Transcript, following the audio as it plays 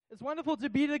It's wonderful to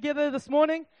be together this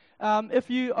morning. If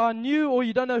you are new or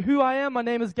you don't know who I am, my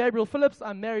name is Gabriel Phillips.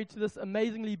 I'm married to this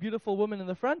amazingly beautiful woman in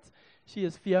the front. She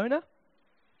is Fiona.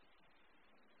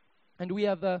 And we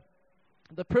have the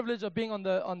privilege of being on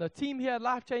the team here at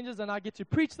Life Changers, and I get to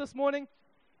preach this morning.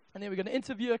 And then we're going to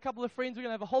interview a couple of friends. We're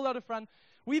going to have a whole lot of fun.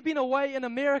 We've been away in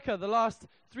America the last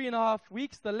 3.5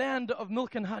 weeks, the land of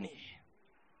milk and honey,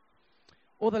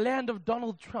 or the land of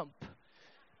Donald Trump.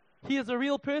 He is a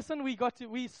real person.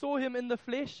 We saw him in the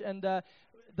flesh, and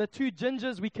the two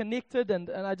gingers, we connected, and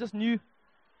I just knew,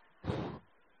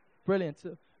 brilliant.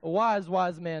 A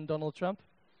wise man, Donald Trump.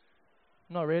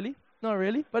 Not really,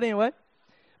 but anyway.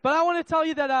 But I want to tell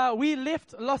you that we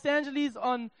left Los Angeles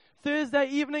on Thursday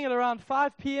evening at around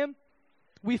 5 p.m.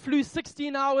 We flew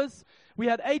 16 hours. We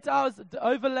had 8 hours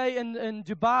overlay in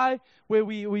Dubai, where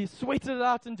we sweated it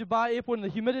out in Dubai airport in the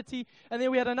humidity. And then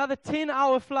we had another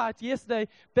 10-hour flight yesterday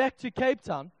back to Cape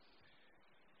Town.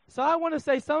 So I want to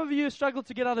say some of you struggled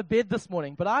to get out of bed this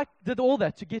morning, but I did all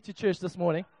that to get to church this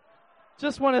morning.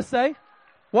 Just want to say,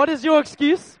 what is your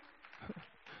excuse?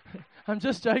 I'm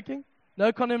just joking.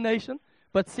 No condemnation.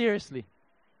 But seriously,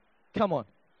 come on.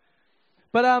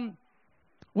 But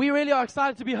we really are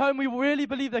excited to be home. We really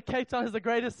believe that Cape Town is the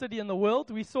greatest city in the world.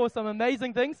 We saw some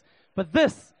amazing things. But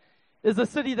this is the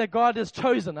city that God has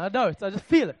chosen. I know it. I just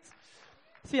feel it.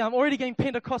 See, I'm already getting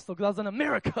Pentecostal because I was in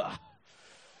America.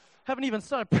 Haven't even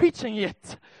started preaching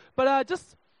yet. But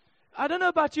I don't know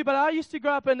about you, but I used to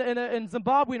grow up in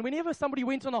Zimbabwe, and whenever somebody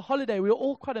went on a holiday, we were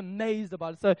all quite amazed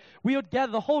about it. So we would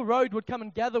gather, the whole road would come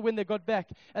and gather when they got back,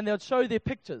 and they would show their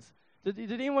pictures.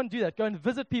 Did anyone do that? Go and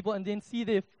visit people and then see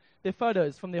their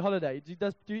photos from their holiday.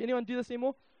 Do anyone do this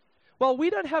anymore? Well,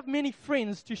 we don't have many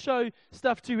friends to show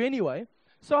stuff to anyway,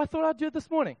 so I thought I'd do it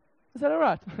this morning. Is that all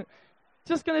right?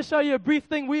 Just going to show you a brief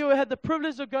thing. We had the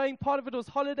privilege of going. Part of it was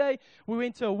holiday. We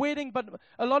went to a wedding, but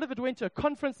a lot of it went to a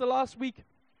conference the last week.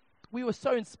 We were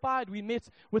so inspired. We met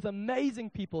with amazing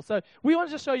people. So we want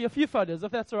to just show you a few photos,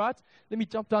 if that's all right. Let me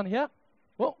jump down here.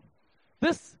 Well,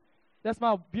 that's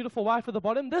my beautiful wife at the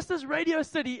bottom. This is Radio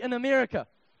City in America.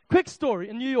 Quick story,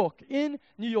 in New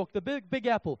York, the Big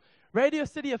Apple. Radio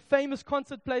City, a famous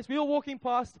concert place. We were walking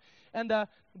past, and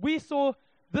we saw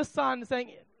this sign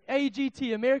saying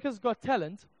AGT, America's Got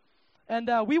Talent. And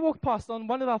we walked past on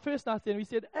one of our first nights there, and we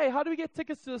said, hey, how do we get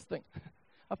tickets to this thing?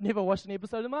 I've never watched an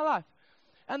episode in my life.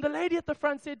 And the lady at the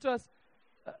front said to us,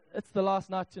 it's the last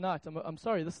night tonight. I'm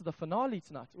sorry, this is the finale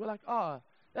tonight. We're like,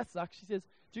 that sucks. She says,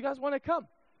 do you guys want to come?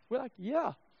 We're like,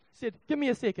 yeah. She said, give me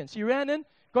a second. She ran in,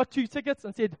 got 2 tickets,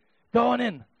 and said, go on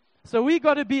in. So we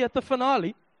got to be at the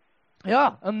finale.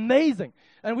 Yeah, amazing.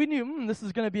 And we knew, this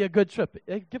is going to be a good trip.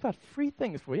 They give out free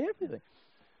things for everything.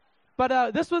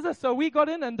 But this was it. So we got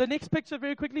in, and the next picture,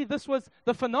 very quickly, this was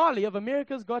the finale of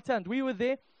America's Got Talent. We were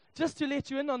there. Just to let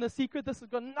you in on the secret, this has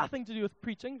got nothing to do with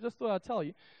preaching. Just thought I'd tell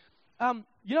you.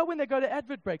 You know when they go to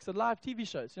advert breaks at live TV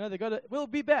shows, they go to, we'll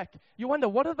be back. You wonder,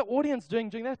 what are the audience doing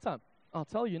during that time? I'll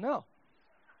tell you now.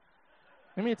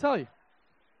 Let me tell you.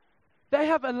 They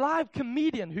have a live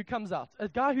comedian who comes out, a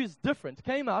guy who's different,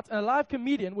 came out, and a live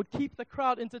comedian would keep the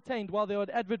crowd entertained while they were at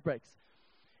advert breaks.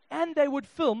 And they would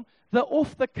film the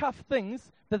off-the-cuff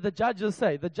things that the judges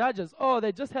say. The judges,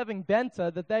 they're just having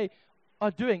banter that they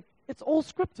are doing. It's all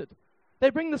scripted. They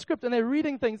bring the script and they're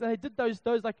reading things, and they did those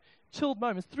like chilled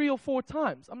moments 3 or 4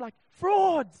 times. I'm like,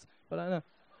 frauds! But I know.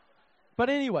 But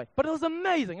anyway, it was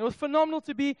amazing. It was phenomenal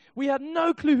to be. We had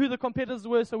no clue who the competitors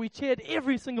were, so we cheered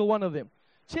every single one of them.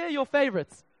 Cheer your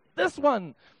favorites. This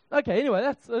one. Okay, anyway,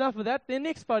 that's enough of that. The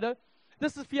next photo.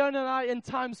 This is Fiona and I in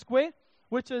Times Square,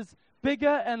 which is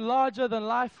bigger and larger than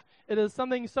life. It is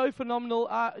something so phenomenal.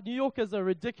 New York is a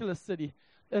ridiculous city.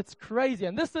 It's crazy.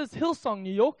 And this is Hillsong,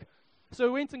 New York. So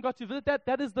we went and got to visit that.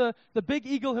 That is the big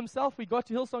eagle himself. We got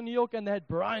to Hillsong, New York, and they had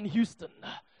Brian Houston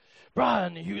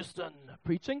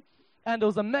preaching. And it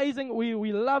was amazing.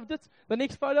 We loved it. The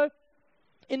next photo.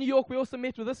 In New York, we also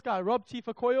met with this guy, Rob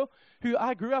Chifakoyo, who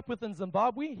I grew up with in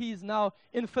Zimbabwe. He's now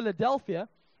in Philadelphia.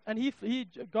 And he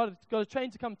got a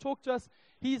train to come talk to us.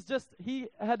 He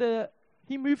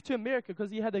moved to America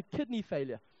because he had a kidney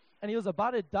failure. And he was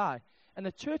about to die. And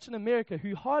a church in America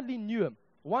who hardly knew him,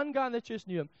 one guy in the church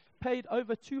knew him, paid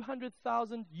over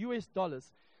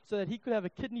 $200,000 so that he could have a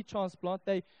kidney transplant.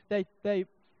 They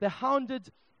hounded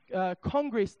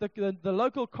Congress, the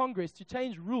local Congress, to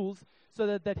change rules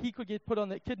so that he could get put on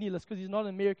the kidney list because he's not an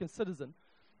American citizen.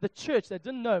 The church that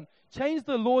didn't know him changed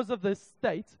the laws of the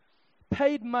state,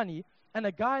 paid money, and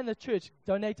a guy in the church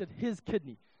donated his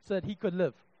kidney so that he could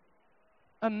live.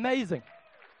 Amazing.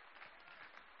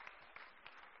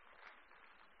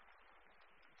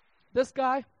 This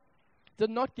guy did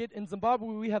not get, in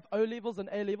Zimbabwe we have O levels and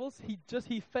A levels.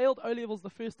 He failed O levels the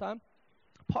first time,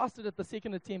 passed it at the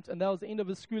second attempt, and that was the end of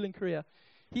his schooling career.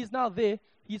 He's now there.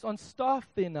 He's on staff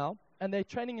there now, and they're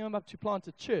training him up to plant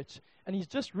a church. And he's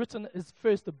just written his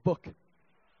first book.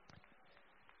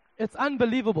 It's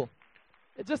unbelievable.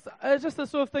 It's just the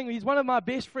sort of thing. He's one of my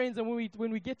best friends, and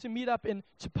when we get to meet up in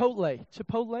Chipotle,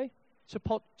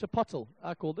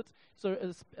 I called it. So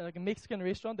it's like a Mexican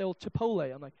restaurant. They're all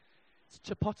Chipotle. I'm like, it's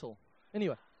Chipotle.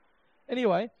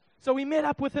 Anyway, so we met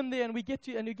up with him there, and we get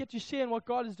to share in what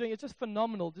God is doing. It's just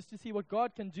phenomenal just to see what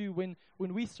God can do when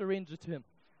we surrender to Him.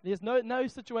 There's no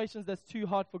situations that's too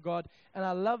hard for God, and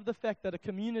I love the fact that a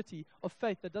community of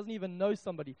faith that doesn't even know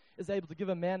somebody is able to give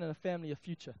a man and a family a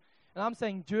future. And I'm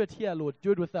saying, do it here, Lord.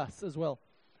 Do it with us as well.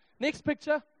 Next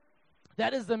picture,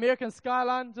 that is the American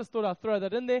skyline. Just thought I'd throw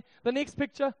that in there. The next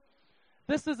picture,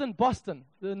 this is in Boston.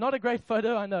 Not a great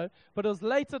photo, I know, but it was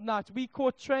late at night. We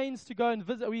caught trains to go and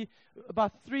visit.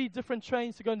 About 3 different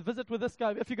trains to go and visit with this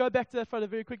guy. If you go back to that photo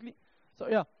very quickly. So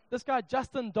yeah, this guy,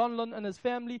 Justin Donlon, and his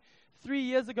family, 3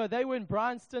 years ago, they were in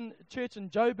Bryanston Church in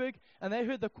Joburg, and they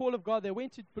heard the call of God. They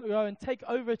went to go and take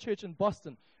over a church in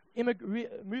Boston.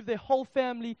 Moved their whole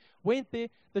family, went there.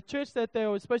 The church that they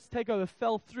were supposed to take over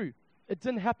fell through. It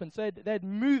didn't happen. So they'd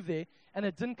moved there, and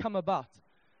it didn't come about.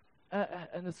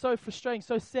 And it's so frustrating,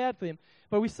 so sad for them.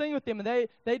 But we sing with them, and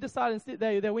they decided instead,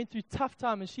 they went through tough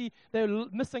time, and they were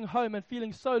missing home and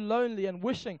feeling so lonely and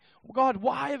wishing, God,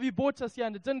 why have you brought us here?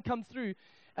 And it didn't come through.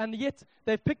 And yet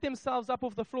they've picked themselves up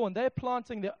off the floor, and they're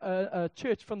planting a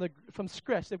church from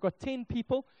scratch. They've got 10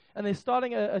 people, and they're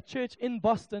starting a church in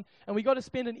Boston. And we got to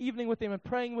spend an evening with them and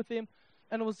praying with them.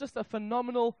 And it was just a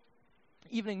phenomenal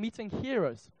evening, meeting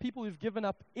heroes, people who've given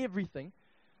up everything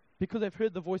because they've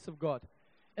heard the voice of God.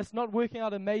 It's not working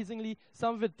out amazingly.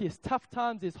 Some of it, there's tough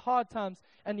times, there's hard times,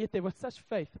 and yet they were such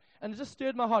faith. And it just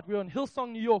stirred my heart. We were in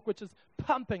Hillsong, New York, which is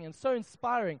pumping and so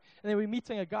inspiring. And then we're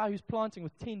meeting a guy who's planting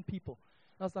with 10 people.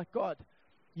 And I was like, God,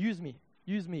 use me.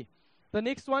 The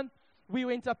next one, we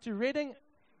went up to Reading.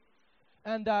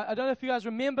 And I don't know if you guys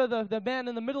remember the man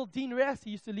in the middle, Dean Rass.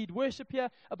 He used to lead worship here.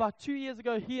 About 2 years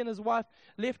ago, he and his wife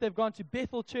left. They've gone to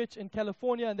Bethel Church in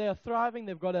California, and they are thriving.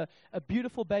 They've got a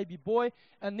beautiful baby boy.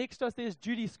 And next to us, there's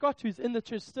Judy Scott, who's in the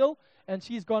church still, and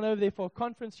she's gone over there for a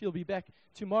conference. She'll be back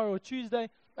tomorrow or Tuesday.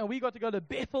 And we got to go to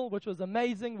Bethel, which was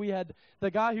amazing. We had the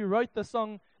guy who wrote the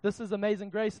song, This Is Amazing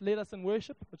Grace, led us in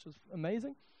worship, which was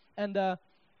amazing. And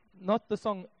not the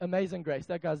song Amazing Grace.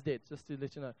 That guy's dead, just to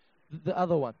let you know. The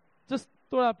other one. Just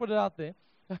thought I'd put it out there.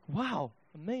 Like, wow,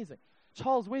 amazing.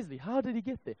 Charles Wesley, how did he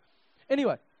get there?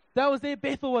 Anyway, that was there.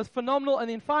 Bethel was phenomenal. And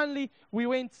then finally, we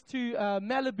went to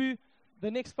Malibu,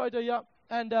 the next photo, yeah.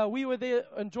 And we were there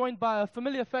and joined by a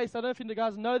familiar face. I don't know if you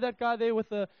guys know that guy there with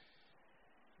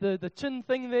the chin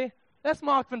thing there. That's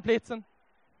Mark Van Pletsen.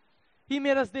 He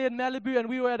met us there in Malibu, and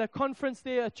we were at a conference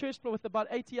there, a church with about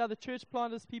 80 other church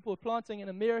planters. People were planting in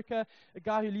America, a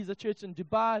guy who leads a church in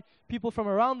Dubai, people from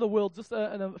around the world, just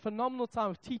a phenomenal time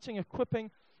of teaching,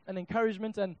 equipping, and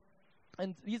encouragement. And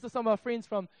these are some of our friends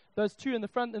from those 2 in the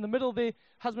front. In the middle there,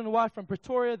 husband and wife from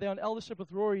Pretoria. They're on eldership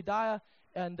with Rory Dyer.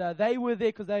 And they were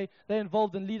there because they're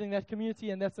involved in leading that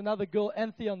community. And that's another girl,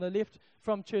 Anthea, on the left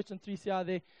from Church and 3CR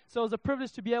there. So it was a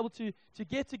privilege to be able to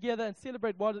get together and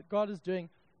celebrate what God is doing.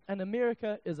 And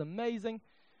America is amazing.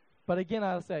 But again,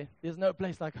 I'll say, there's no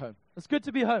place like home. It's good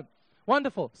to be home.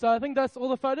 Wonderful. So I think that's all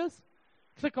the photos.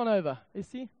 Click on over. You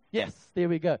see? Yes, there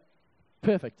we go.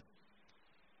 Perfect.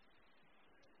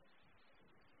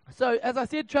 So as I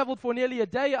said, traveled for nearly a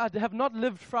day. I have not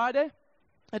lived Friday.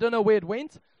 I don't know where it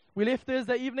went. We left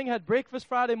Thursday evening, had breakfast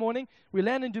Friday morning. We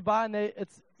land in Dubai, and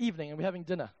it's evening, and we're having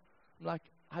dinner. I'm like,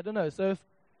 I don't know. So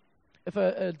if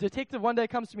a detective one day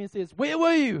comes to me and says, where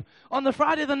were you on the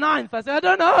Friday the 9th? I say, I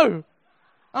don't know.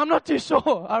 I'm not too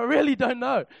sure. I really don't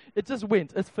know. It just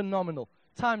went. It's phenomenal.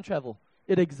 Time travel.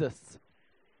 It exists.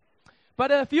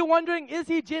 But if you're wondering, is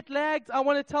he jet lagged? I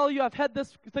want to tell you, I've had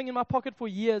this thing in my pocket for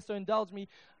years, so indulge me.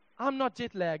 I'm not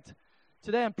jet lagged.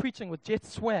 Today I'm preaching with jet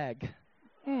swag.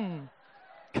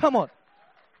 Come on.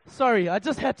 Sorry, I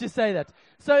just had to say that.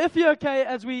 So if you're okay,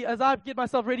 as I get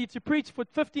myself ready to preach for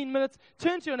 15 minutes,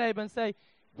 turn to your neighbor and say,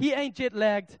 he ain't jet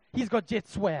lagged, he's got jet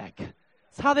swag.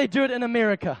 It's how they do it in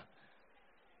America.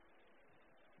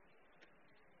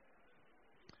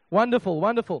 Wonderful,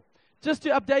 wonderful. Just to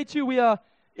update you, we are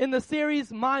in the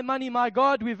series, My Money, My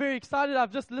God. We're very excited.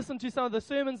 I've just listened to some of the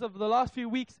sermons of the last few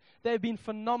weeks. They've been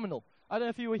phenomenal. I don't know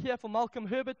if you were here for Malcolm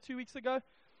Herbert 2 weeks ago.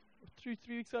 3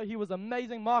 weeks ago, he was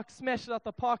amazing. Mark smashed it out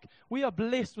the park. We are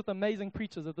blessed with amazing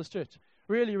preachers at this church.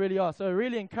 Really, really are. So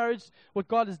really encouraged what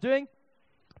God is doing.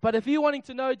 But if you're wanting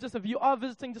to know, just if you are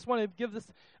visiting, just want to give this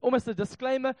almost a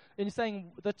disclaimer, and you're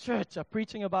saying, the church are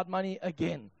preaching about money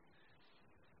again.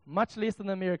 Much less than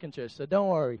the American church, so don't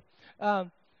worry.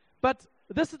 But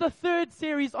this is the third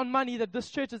series on money that this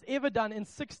church has ever done in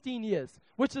 16 years,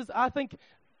 which is, I think,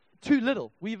 too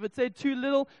little. We've said too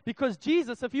little because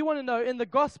Jesus, if you want to know, in the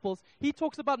Gospels, he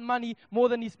talks about money more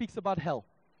than he speaks about hell.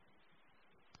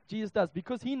 Jesus does,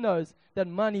 because he knows that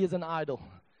money is an idol.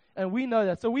 And we know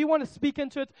that. So we want to speak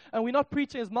into it, and we're not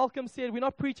preaching, as Malcolm said, we're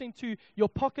not preaching to your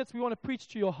pockets, we want to preach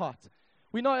to your heart.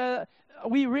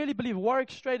 We really believe, Warwick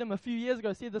Stratham a few years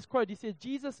ago said this quote, he said,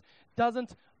 Jesus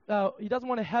doesn't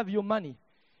want to have your money.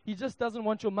 He just doesn't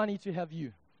want your money to have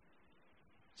you.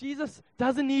 Jesus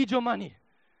doesn't need your money.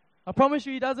 I promise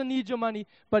you, he doesn't need your money,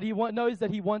 but he knows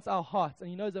that he wants our hearts, and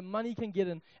he knows that money can get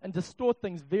in and distort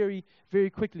things very, very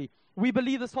quickly. We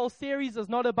believe this whole series is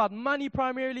not about money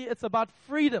primarily, it's about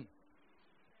freedom.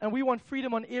 And we want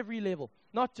freedom on every level,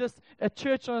 not just at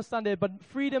church on a Sunday, but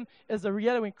freedom is a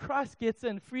reality. When Christ gets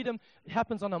in, freedom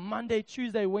happens on a Monday,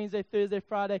 Tuesday, Wednesday, Thursday,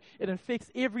 Friday. It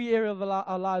affects every area of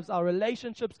our lives, our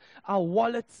relationships, our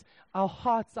wallets, our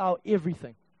hearts, our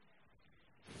everything.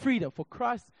 Freedom for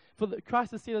Christ.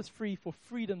 Christ has set us free for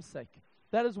freedom's sake.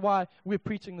 That is why we're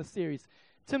preaching this series.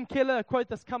 Tim Keller, a quote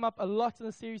that's come up a lot in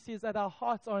the series, says that our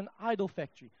hearts are an idol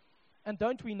factory. And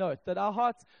don't we know it? That our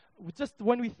hearts, just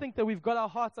when we think that we've got our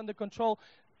hearts under control,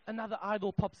 another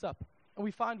idol pops up. And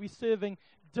we find we're serving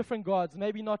different gods.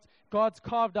 Maybe not gods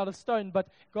carved out of stone, but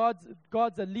gods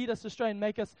that lead us astray and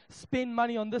make us spend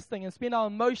money on this thing and spend our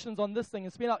emotions on this thing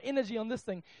and spend our energy on this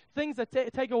thing. Things that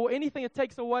take away, anything that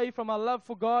takes away from our love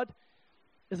for God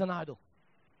is an idol.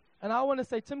 And I want to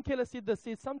say, Tim Keller said this,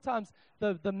 says sometimes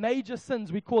the major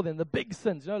sins, we call them, the big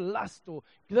sins, lust or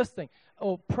this thing,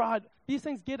 or pride, these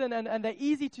things get in and they're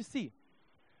easy to see.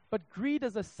 But greed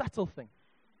is a subtle thing.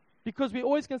 Because we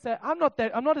always can say, I'm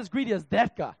not as greedy as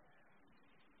that guy.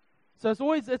 So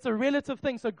it's a relative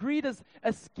thing. So greed is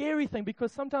a scary thing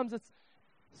because sometimes it's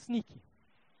sneaky.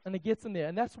 And it gets in there.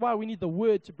 And that's why we need the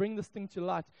word to bring this thing to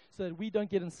light so that we don't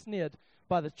get ensnared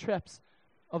by the traps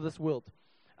of this world.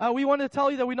 We want to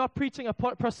tell you that we're not preaching a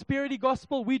prosperity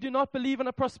gospel. We do not believe in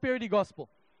a prosperity gospel.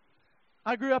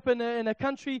 I grew up in a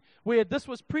country where this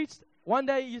was preached. One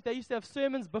day they used to have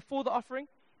sermons before the offering.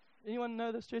 Anyone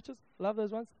know those churches? Love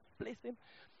those ones. Bless them.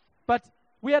 But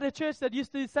we had a church that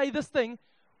used to say this thing: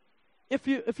 if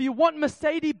you want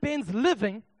Mercedes-Benz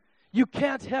living, you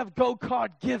can't have go-kart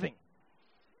giving.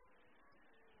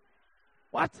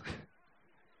 What?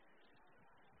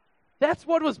 That's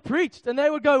what was preached. And they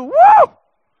would go, woo!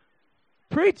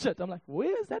 Preach it. I'm like,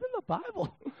 where is that in the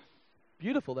Bible?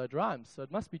 Beautiful, that rhymes, so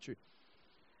it must be true.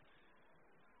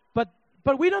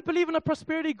 But we don't believe in a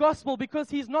prosperity gospel because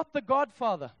he's not the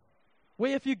Godfather,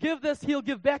 where if you give this, he'll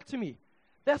give back to me.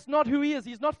 That's not who he is.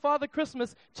 He's not Father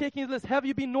Christmas checking his list. Have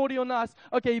you been naughty or nice?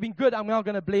 Okay, you've been good. I'm now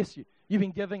going to bless you. You've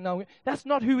been giving now. That's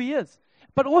not who he is.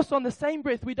 But also on the same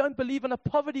breath, we don't believe in a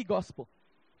poverty gospel.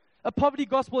 A poverty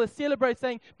gospel that celebrates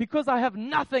saying, because I have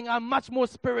nothing, I'm much more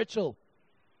spiritual.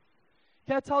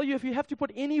 Can I tell you, if you have to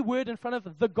put any word in front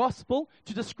of the gospel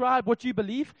to describe what you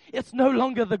believe, it's no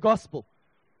longer the gospel.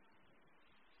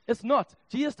 It's not.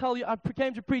 Jesus told you, I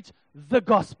came to preach the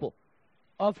gospel.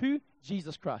 Of who?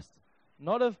 Jesus Christ.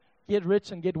 Not of get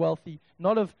rich and get wealthy.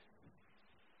 Not of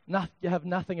you have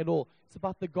nothing at all. It's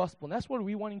about the gospel. And that's what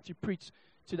we're wanting to preach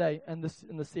today in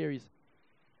the series.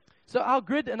 So our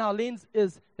grid and our lens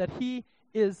is that he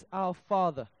is our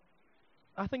Father.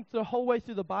 I think the whole way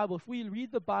through the Bible, if we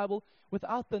read the Bible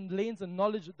without the lens and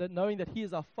knowledge, that knowing that he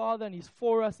is our Father and he's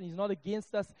for us and he's not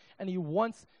against us and he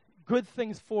wants good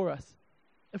things for us,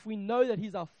 if we know that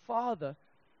he's our Father,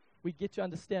 we get to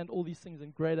understand all these things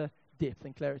in greater depth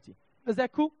and clarity. Is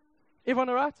that cool? Everyone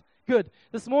all right? Good.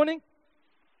 This morning,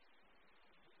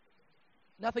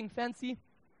 nothing fancy,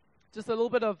 just a little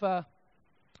bit of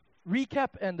recap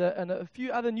and a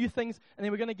few other new things, and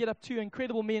then we're going to get up two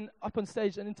incredible men up on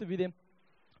stage and interview them.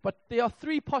 But there are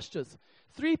three postures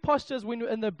when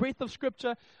in the breadth of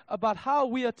Scripture about how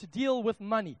we are to deal with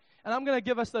money. And I'm going to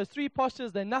give us those three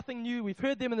postures. They're nothing new. We've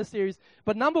heard them in the series.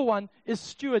 But number one is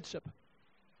stewardship.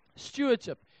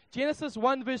 Stewardship. Genesis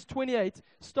 1 verse 28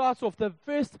 starts off the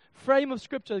first frame of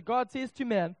Scripture. God says to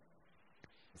man,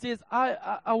 says,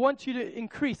 I want you to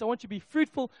increase. I want you to be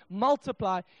fruitful,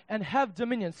 multiply, and have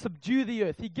dominion. Subdue the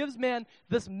earth. He gives man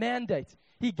this mandate.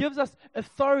 He gives us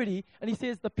authority, and he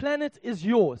says, the planet is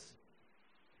yours.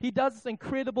 He does this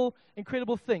incredible,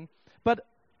 incredible thing. But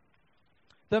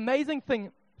the amazing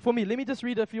thing for me, let me just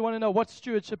read it if you want to know what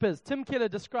stewardship is. Tim Keller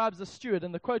describes a steward,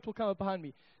 and the quote will come up behind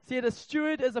me. He said, a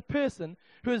steward is a person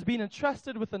who has been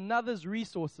entrusted with another's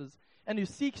resources and who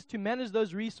seeks to manage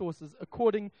those resources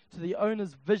according to the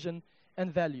owner's vision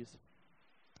and values.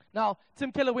 Now,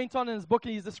 Tim Keller went on in his book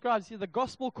and he describes here the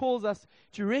gospel calls us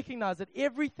to recognize that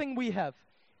everything we have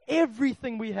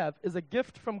is a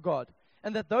gift from God,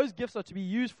 and that those gifts are to be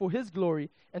used for His glory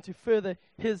and to further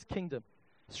His kingdom.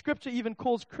 Scripture even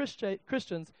calls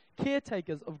Christians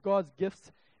caretakers of God's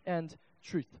gifts and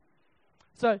truth.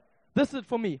 So, this is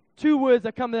for me, 2 words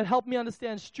that help me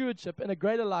understand stewardship in a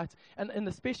greater light, and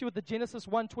especially with the Genesis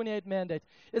 1:28 mandate,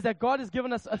 is that God has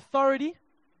given us authority,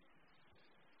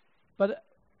 but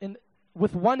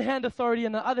with one hand authority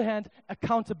and the other hand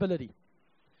accountability.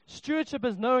 Stewardship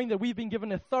is knowing that we've been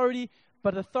given authority,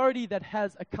 but authority that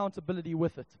has accountability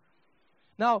with it.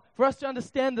 Now, for us to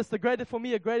understand this, for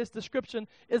me, a greatest description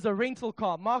is a rental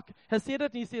car. Mark has said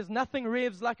it, and he says, nothing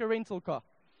revs like a rental car.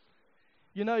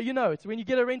 You know, it's when you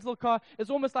get a rental car, it's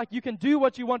almost like you can do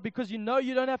what you want because you know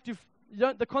you don't have to,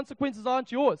 the consequences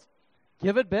aren't yours.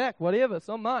 Give it back, whatever, it's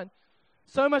not mine.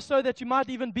 So much so that you might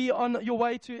even be on your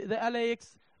way to the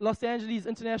LAX, Los Angeles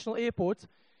International Airport,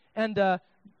 and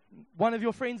one of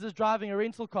your friends is driving a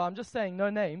rental car, I'm just saying, no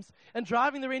names, and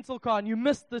driving the rental car, and you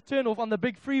missed the turnoff on the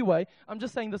big freeway. I'm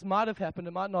just saying this might have happened,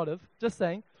 it might not have, just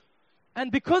saying.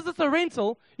 And because it's a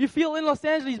rental, you feel in Los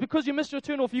Angeles, because you missed your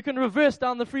turnoff, you can reverse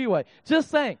down the freeway. Just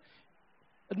saying.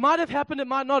 It might have happened, it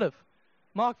might not have.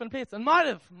 Mark Van Pets, it might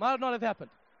not have happened.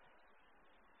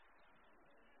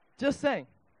 Just saying.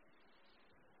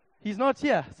 He's not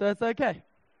here, so it's okay.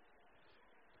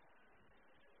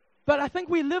 But I think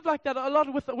we live like that a lot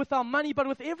with our money, but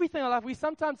with everything in our life. We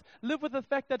sometimes live with the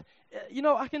fact that,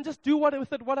 I can just do what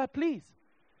I please,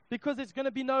 because there's going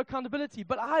to be no accountability.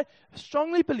 But I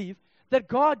strongly believe that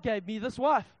God gave me this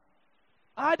wife.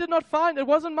 I did not find, it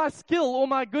wasn't my skill or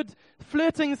my good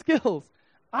flirting skills.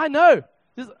 I know.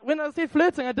 When I say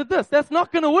flirting, I did this. That's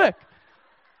not going to work.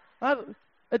 I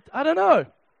don't know.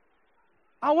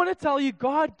 I want to tell you,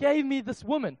 God gave me this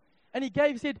woman. And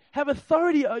He said, have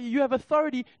authority. You have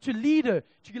authority to lead her,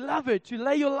 to love her, to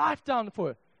lay your life down for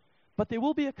her. But there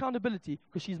will be accountability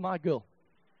because she's my girl.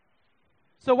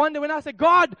 So one day when I say,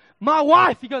 God, my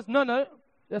wife, He goes, no,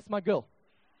 that's my girl.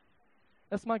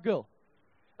 That's my girl.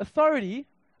 Authority,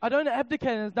 I don't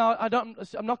abdicate. Now I'm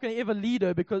not going to ever lead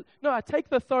her because, no, I take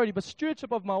the authority. But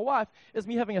stewardship of my wife is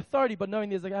me having authority, but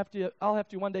knowing I'll have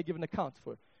to one day give an account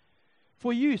for it.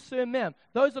 For you, sir, ma'am,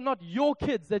 those are not your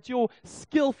kids that your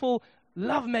skillful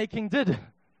lovemaking did.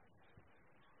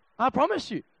 I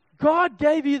promise you. God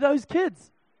gave you those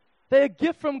kids. They're a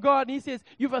gift from God. And He says,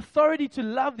 you have authority to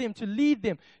love them, to lead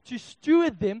them, to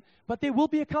steward them, but there will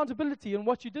be accountability in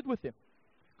what you did with them.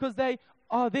 Because they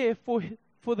are there for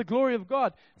the glory of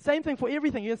God. Same thing for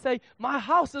everything. You say, my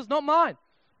house is not mine.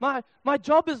 My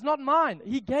job is not mine.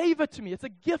 He gave it to me. It's a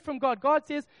gift from God. God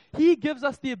says He gives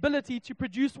us the ability to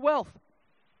produce wealth.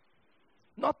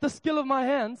 Not the skill of my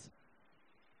hands.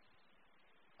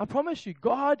 I promise you,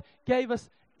 God gave us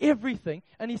everything.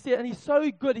 And He said, and He's so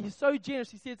good, He's so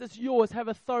generous. He says, it's yours, have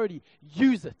authority,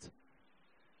 use it.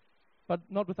 But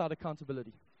not without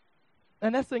accountability.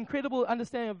 And that's the incredible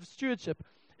understanding of stewardship,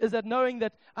 is that knowing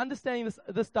that, understanding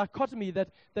this dichotomy that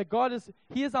God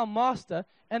He is our master,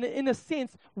 and in a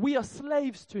sense, we are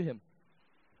slaves to Him.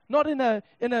 Not in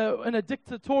a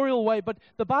dictatorial way, but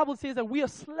the Bible says that we are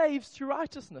slaves to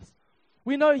righteousness.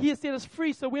 We know He has set us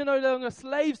free, so we're no longer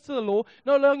slaves to the law,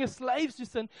 no longer slaves to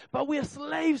sin, but we are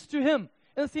slaves to Him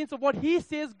in the sense of what He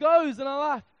says goes in our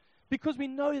life, because we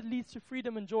know it leads to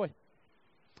freedom and joy.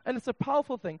 And it's a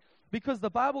powerful thing, because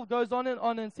the Bible goes on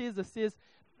and says,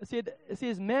 it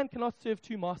says, man cannot serve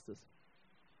 2 masters.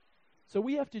 So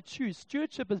we have to choose.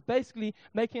 Stewardship is basically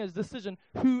making a decision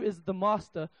who is the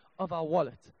master of our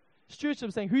wallet. Stewardship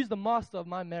is saying, who's the master of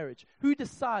my marriage? Who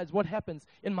decides what happens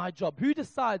in my job? Who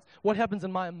decides what happens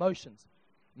in my emotions?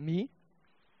 Me?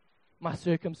 My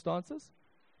circumstances?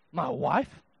 My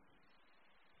wife?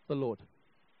 The Lord.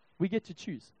 We get to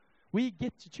choose. We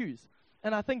get to choose.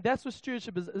 And I think that's what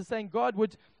stewardship is saying.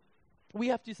 We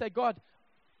have to say, God,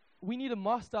 we need to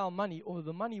master our money, or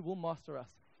the money will master us.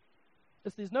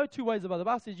 There's no 2 ways about it. The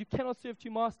Bible says you cannot serve 2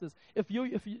 masters. If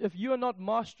you are not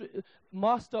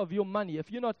master of your money,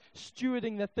 if you're not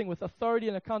stewarding that thing with authority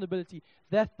and accountability,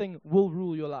 that thing will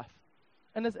rule your life.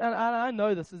 And I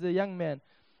know this as a young man.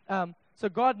 So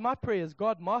God, my prayer is,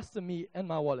 God, master me and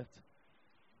my wallet.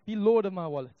 Be Lord of my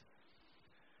wallet.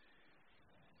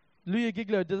 Louis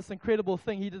Giglio did this incredible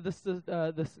thing. He did this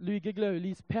Louis Giglio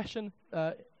leads Passion,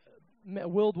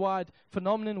 worldwide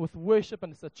phenomenon with worship,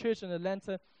 and it's a church in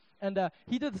Atlanta. And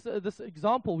he did this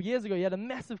example years ago. He had a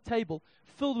massive table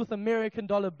filled with American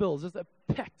dollar bills. It was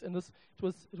packed, and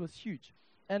it was huge.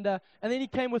 And then he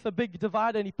came with a big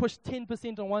divider, and he pushed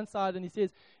 10% on one side, and he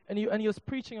says, and he was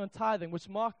preaching on tithing, which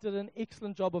Mark did an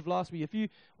excellent job of last week. If you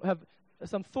have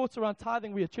some thoughts around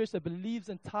tithing, we're a church that believes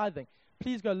in tithing.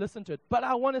 Please go listen to it. But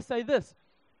I want to say this.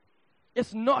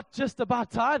 It's not just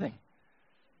about tithing.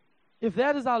 If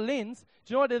that is our lens,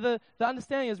 do you know what the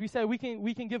understanding is? We say we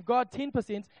can give God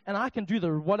 10%, and I can do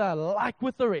what I like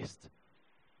with the rest.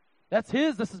 That's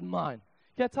His, this is mine.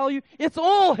 Can I tell you? It's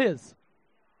all His.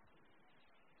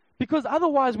 Because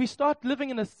otherwise we start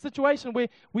living in a situation where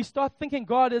we start thinking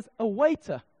God is a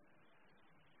waiter.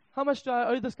 How much do I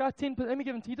owe this guy? 10%. Let me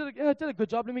give him, he did a good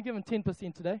job. Let me give him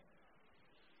 10% today.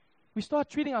 We start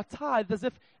treating our tithe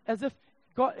as if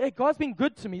God's been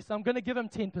good to me, so I'm going to give Him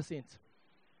 10%.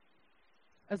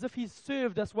 As if He's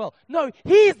served us well. No,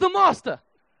 He's the master.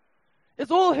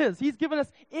 It's all His. He's given us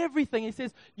everything. He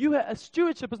says, a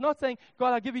stewardship is not saying,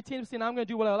 God, I give you 10%, I'm going to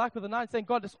do what I like with the 9%. It's saying,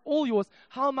 God, it's all yours.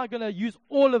 How am I going to use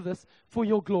all of this for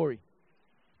your glory?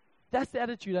 That's the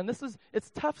attitude. And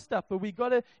it's tough stuff, but we got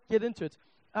to get into it.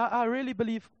 I really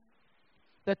believe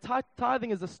that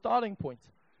tithing is a starting point.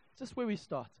 It's just where we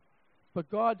start. But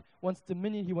God wants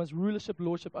dominion. He wants rulership,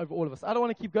 lordship over all of us. I don't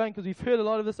want to keep going because we've heard a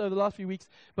lot of this over the last few weeks.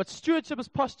 But stewardship is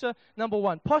posture number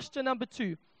one. Posture number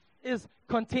two is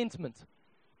contentment.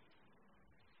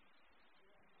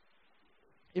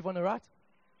 Everyone all right?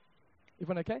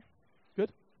 Everyone okay?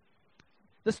 Good.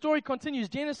 The story continues.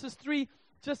 Genesis 3,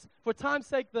 just for time's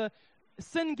sake, the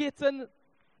sin gets in.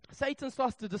 Satan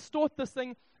starts to distort this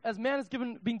thing. As man has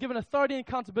been given authority and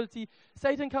accountability,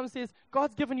 Satan comes and says,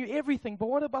 God's given you everything, but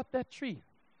what about that tree?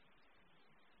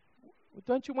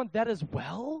 Don't you want that as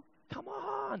well? Come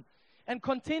on. And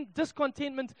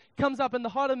discontentment comes up in the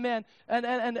heart of man. And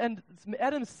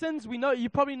Adam sins. We know, you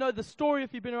probably know the story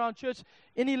if you've been around church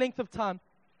any length of time.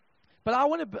 But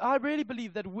I really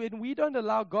believe that when we don't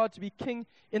allow God to be king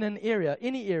in any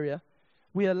area,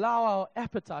 we allow our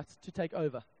appetites to take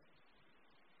over.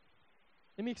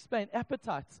 Let me explain.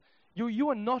 Appetites. You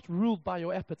are not ruled by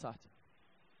your appetite.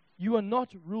 You are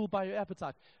not ruled by your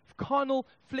appetite. Carnal,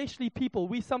 fleshly people,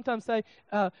 we sometimes say,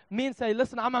 men say,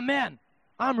 listen, I'm a man.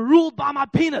 I'm ruled by my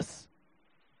penis.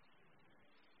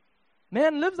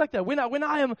 Man lives like that. When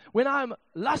I am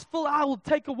lustful, I will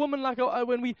take a woman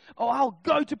I'll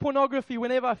go to pornography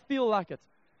whenever I feel like it.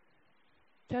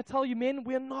 Can I tell you, men,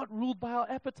 we're not ruled by our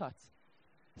appetites.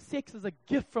 Sex is a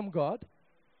gift from God.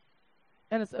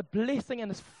 And it's a blessing, and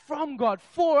it's from God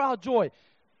for our joy.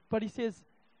 But He says,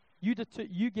 you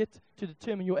get to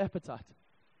determine your appetite.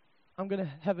 I'm going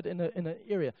to have it in an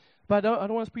area. But I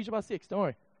don't want to preach about sex, don't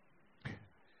worry.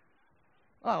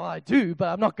 Oh, well, I do, but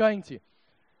I'm not going to.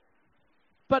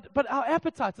 But our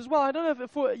appetites as well. I don't know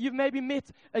if you've maybe met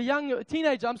a young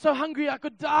teenager. I'm so hungry I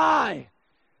could die.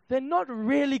 They're not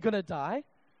really going to die.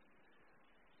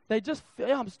 They just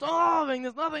feel, I'm starving.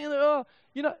 There's nothing in there.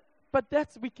 But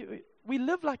we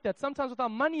live like that. Sometimes with our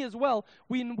money as well,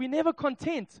 we're never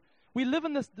content. We live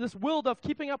in this world of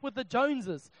keeping up with the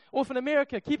Joneses. Or in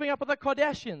America, keeping up with the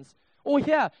Kardashians. Or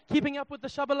here, keeping up with the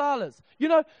Shabalalas.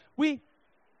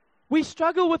 We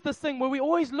struggle with this thing where we're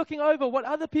always looking over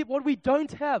what we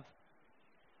don't have.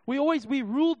 We're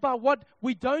ruled by what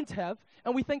we don't have,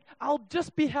 and we think, I'll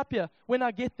just be happier when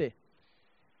I get there.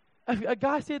 A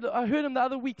guy said, I heard him the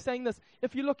other week saying this,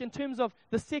 if you look in terms of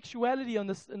the sexuality in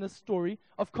this story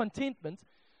of contentment,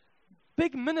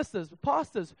 big ministers,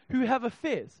 pastors who have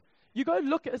affairs, you go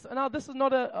look at, now this is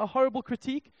not a horrible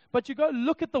critique, but you go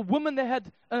look at the woman they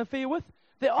had an affair with,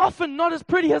 they're often not as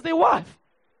pretty as their wife.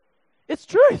 It's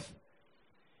truth.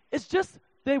 It's just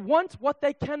they want what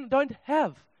they don't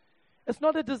have. It's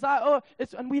not a desire,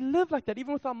 and we live like that.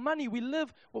 Even with our money, we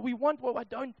live what we want, what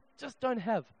I just don't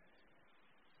have.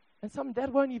 And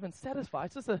that won't even satisfy.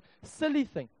 It's just a silly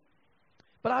thing.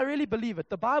 But I really believe it.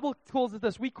 The Bible calls it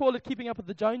this. We call it keeping up with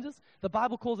the Joneses. The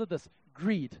Bible calls it this: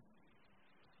 greed,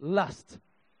 lust,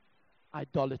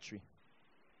 idolatry.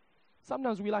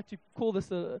 Sometimes we like to call this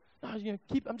want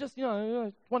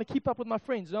to keep up with my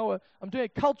friends. I'm doing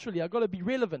it culturally. I've got to be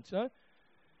relevant.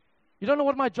 You don't know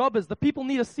what my job is. The people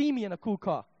need to see me in a cool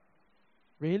car.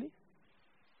 Really?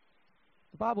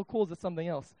 The Bible calls it something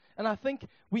else. And I think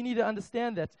we need to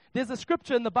understand that. There's a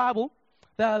scripture in the Bible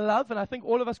that I love, and I think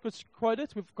all of us could quote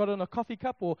it. We've got it on a coffee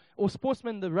cup, or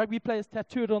sportsmen, the rugby players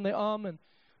tattoo it on their arm, and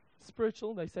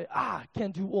spiritual, they say, I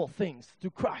can do all things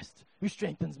through Christ who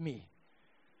strengthens me.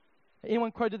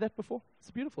 Anyone quoted that before? It's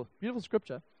a beautiful, beautiful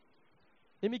scripture.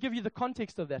 Let me give you the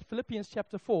context of that. Philippians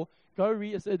chapter 4, go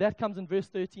read, that comes in verse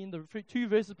 13, the 2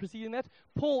 verses preceding that.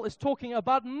 Paul is talking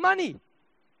about money.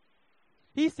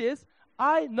 He says,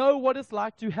 I know what it's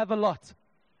like to have a lot.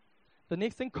 The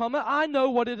next thing, comma, I know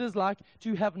what it is like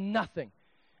to have nothing.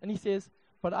 And he says,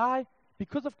 but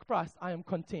because of Christ, I am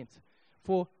content.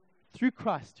 For through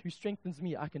Christ, who strengthens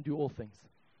me, I can do all things.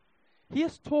 He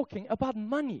is talking about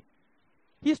money.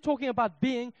 He is talking about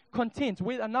being content.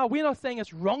 Now, we're not saying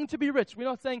it's wrong to be rich. We're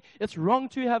not saying it's wrong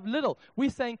to have little. We're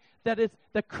saying that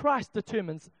Christ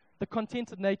determines the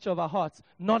contented nature of our hearts,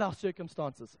 not our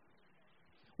circumstances.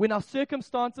 When our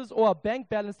circumstances or our bank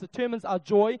balance determines our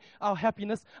joy, our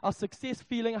happiness, our success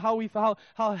feeling, how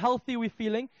healthy we're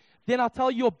feeling, then I'll tell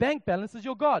you your bank balance is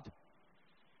your God.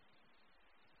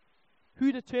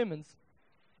 Who determines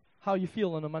how you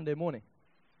feel on a Monday morning?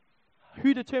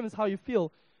 Who determines how you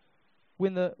feel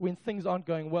when things aren't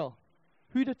going well?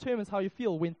 Who determines how you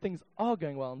feel when things are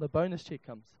going well and the bonus check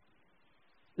comes?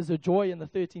 Is there joy in the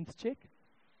 13th check?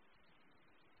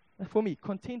 And for me,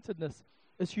 contentedness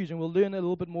is huge, and we'll learn a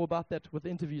little bit more about that with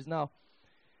interviews now.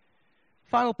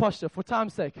 Final posture, for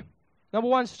time's sake. Number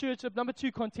 1, stewardship. Number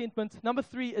 2, contentment. Number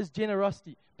 3 is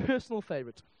generosity, personal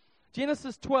favorite.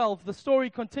 Genesis 12, the story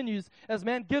continues as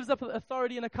man gives up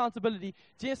authority and accountability.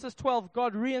 Genesis 12,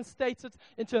 God reinstates it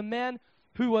into a man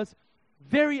who was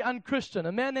very unchristian,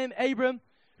 a man named Abram,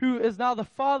 who is now the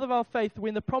father of our faith.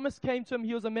 When the promise came to him,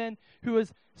 he was a man who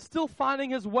was still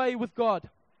finding his way with God.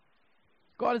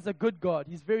 God is a good God.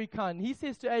 He's very kind. He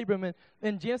says to Abram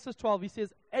in Genesis 12, he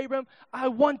says, Abram, I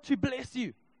want to bless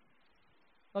you.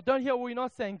 Now don't hear what we're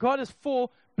not saying. God is for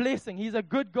blessing. He's a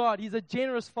good God. He's a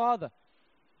generous father.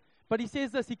 But he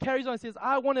says this, he carries on and says,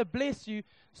 I want to bless you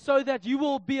so that you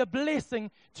will be a blessing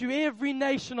to every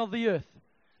nation of the earth.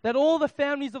 That all the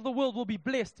families of the world will be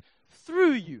blessed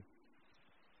through you.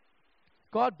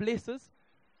 God blesses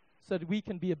so that we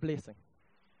can be a blessing.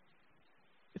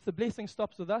 If the blessing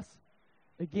stops with us,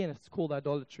 again, it's called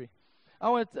idolatry. I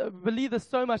want to believe this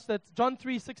so much that John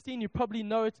 3:16, you probably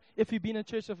know it if you've been in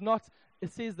church. If not,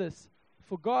 it says this,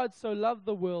 for God so loved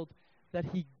the world that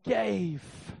he gave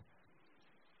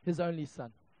his only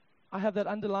son. I have that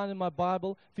underlined in my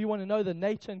Bible. If you want to know the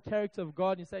nature and character of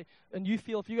God, and you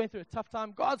feel if you're going through a tough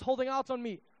time, God's holding out on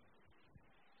me.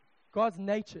 God's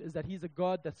nature is that he's a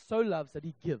God that so loves that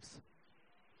he gives.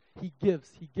 He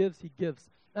gives, he gives, he gives.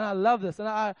 And I love this. And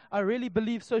I really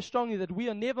believe so strongly that we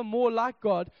are never more like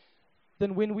God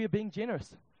than when we are being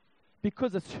generous.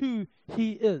 Because it's who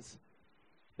he is.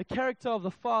 The character of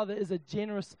the Father is a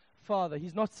generous Father.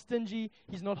 He's not stingy.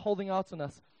 He's not holding out on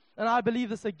us. And I believe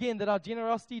this again, that our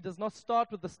generosity does not start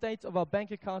with the state of our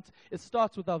bank account. It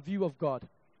starts with our view of God.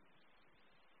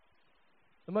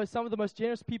 Some of the most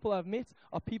generous people I've met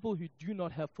are people who do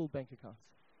not have full bank accounts.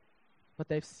 But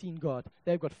they've seen God.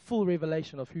 They've got full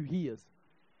revelation of who he is.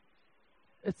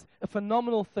 It's a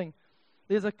phenomenal thing.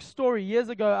 There's a story years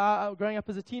ago, growing up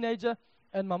as a teenager,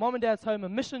 and my mom and dad's home, a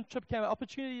mission trip came up,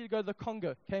 opportunity to go to the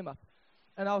Congo came up.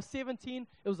 And I was 17.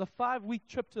 It was a 5-week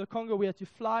trip to the Congo. We had to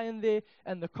fly in there,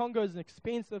 and the Congo is an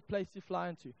expensive place to fly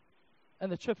into.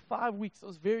 And the trip, 5 weeks, it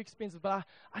was very expensive, but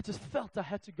I just felt I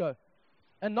had to go.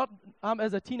 And not,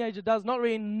 as a teenager does, not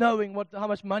really knowing how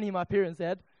much money my parents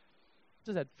had.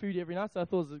 Just had food every night, so I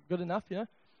thought it was good enough,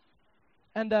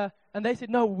 And they said,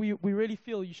 no, we really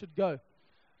feel you should go.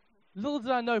 Little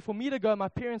did I know, for me to go, my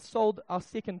parents sold our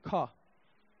second car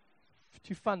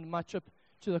to fund my trip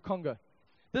to the Congo.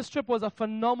 This trip was a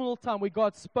phenomenal time where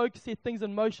God spoke, set things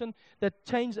in motion that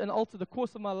changed and altered the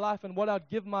course of my life and what I'd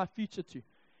give my future to.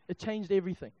 It changed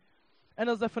everything. And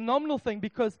it was a phenomenal thing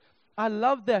because I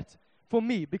loved that for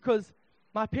me, because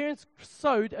my parents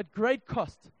sowed at great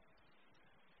cost,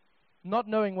 not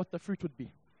knowing what the fruit would be.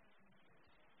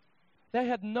 They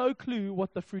had no clue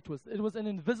what the fruit was. It was an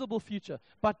invisible future.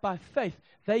 But by faith,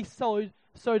 they sowed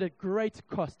at great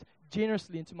cost,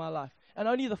 generously into my life. And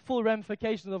only the full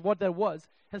ramifications of what that was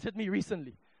has hit me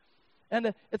recently.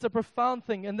 And it's a profound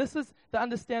thing. And this is the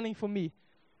understanding for me,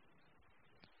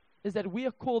 is that we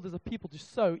are called as a people to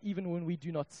sow even when we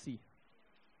do not see.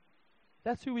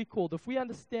 That's who we're called. If we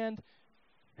understand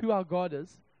who our God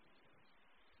is,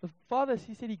 the Father,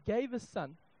 he said he gave his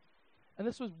son, and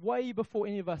this was way before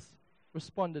any of us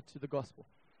responded to the gospel.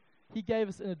 He gave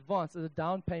us in advance as a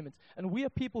down payment. And we are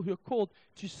people who are called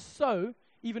to sow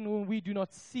even when we do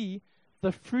not see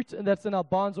the fruit that's in our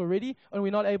barns already, and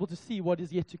we're not able to see what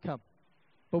is yet to come.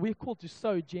 But we're called to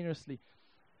sow generously.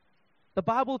 The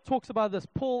Bible talks about this.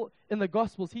 Paul, in the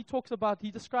Gospels, he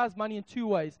describes money in 2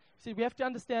 ways. He said we have to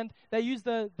understand, they use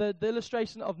the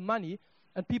illustration of money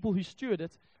and people who steward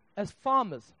it as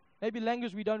farmers. Maybe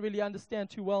language we don't really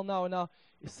understand too well now in our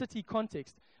city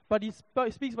context. But he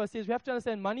speaks about, says we have to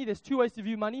understand money. There's 2 ways to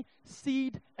view money: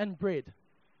 seed and bread.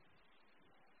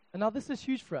 And now this is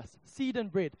huge for us, seed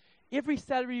and bread. Every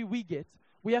salary we get,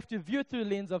 we have to view it through the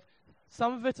lens of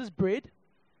some of it is bread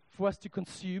for us to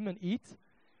consume and eat,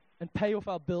 and pay off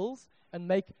our bills and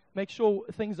make sure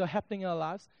things are happening in our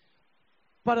lives.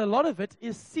 But a lot of it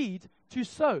is seed to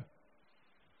sow.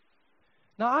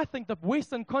 Now, I think the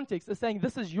Western context is saying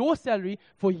this is your salary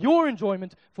for your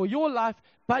enjoyment, for your life,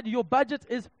 but your budget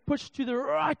is pushed to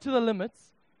the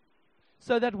limits,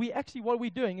 so that what we're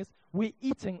doing is we're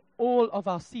eating all of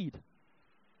our seed.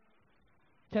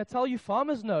 Can I tell you,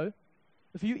 farmers know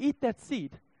if you eat that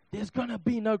seed, there's going to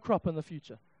be no crop in the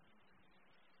future.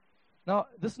 Now,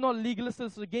 this is not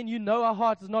legalistic. Again, you know our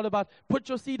heart is not about put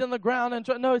your seed in the ground and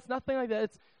try. No, it's nothing like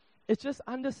that. It's just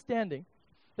understanding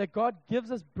that God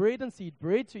gives us bread and seed,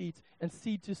 bread to eat and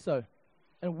seed to sow.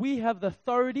 And we have the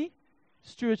authority,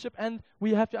 stewardship, and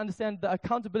we have to understand the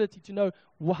accountability to know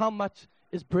how much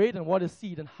is bread and what is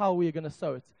seed and how we are going to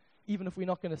sow it, even if we're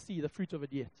not going to see the fruit of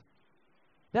it yet.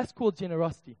 That's called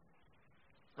generosity.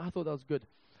 I thought that was good.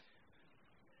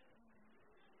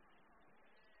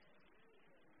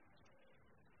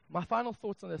 My final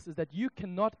thoughts on this is that you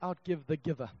cannot outgive the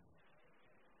giver.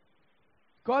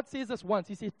 God says this once.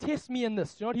 He said, test me in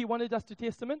this. Do you know what he wanted us to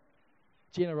test him in?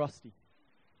 Generosity.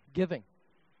 Giving.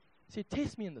 He said,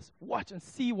 test me in this. Watch and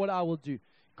see what I will do.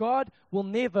 God will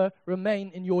never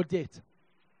remain in your debt.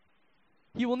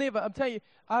 He will never. I'm telling you,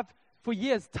 I've for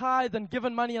years tithed and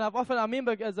given money, and I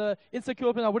remember as an insecure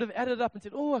person, I would have added up and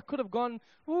said, I could have done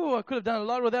a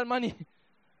lot with that money.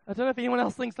 I don't know if anyone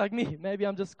else thinks like me. Maybe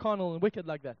I'm just carnal and wicked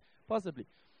like that. Possibly.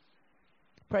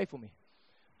 Pray for me.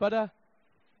 But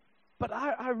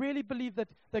I really believe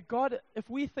that God, if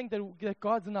we think that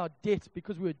God's in our debt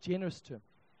because we were generous to him,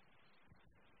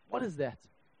 what is that?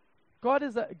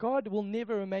 God will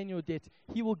never remain in your debt.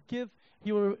 He will give,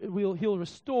 he'll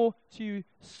restore to you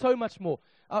so much more.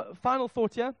 Final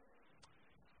thought here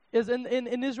is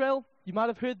in Israel, you might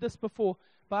have heard this before,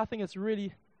 but I think it's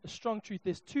really a strong truth.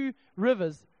 There's two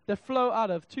seas that flow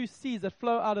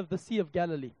out of the Sea of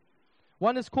Galilee.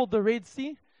 One is called the Red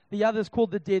Sea, the other is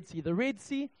called the Dead Sea. The Red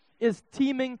Sea is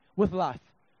teeming with life.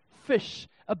 Fish,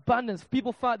 abundance,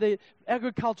 people find the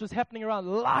agriculture is happening around.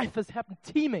 Life is happening,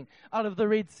 teeming out of the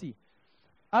Red Sea.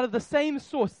 Out of the same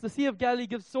source, the Sea of Galilee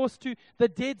gives source to the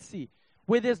Dead Sea,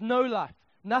 where there's no life.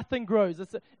 Nothing grows.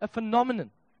 It's a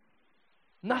phenomenon.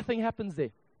 Nothing happens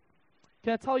there.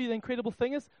 Can I tell you the incredible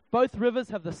thing is, both rivers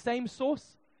have the same source.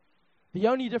 The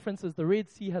only difference is the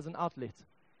Red Sea has an outlet.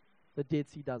 The Dead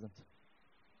Sea doesn't.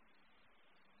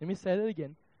 Let me say that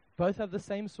again. Both have the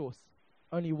same source.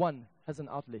 Only one has an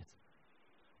outlet.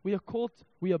 We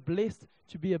are blessed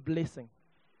to be a blessing.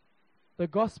 The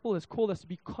gospel has called us to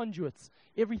be conduits.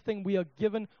 Everything we are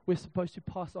given, we're supposed to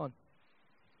pass on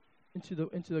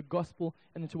into the gospel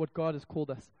and into what God has called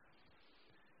us.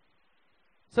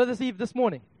 So this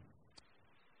morning,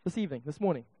 I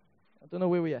don't know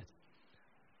where we're at.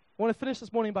 I want to finish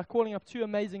this morning by calling up two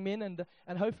amazing men,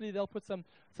 and hopefully they'll put some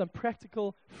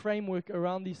practical framework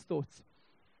around these thoughts.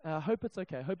 I hope it's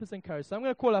okay. I hope it's encouraged. So I'm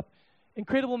going to call up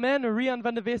incredible man, Rian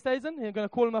van der Westhuizen. I'm going to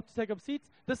call him up to take up seats.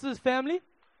 This is his family.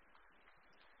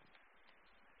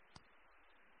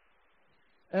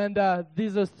 And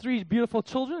these are three beautiful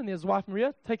children, and there's wife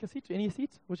Maria. Take a seat, any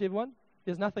seat, whichever one.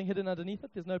 There's nothing hidden underneath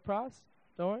it. There's no prize.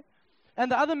 Don't worry. And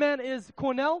the other man is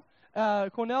Cornell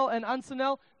and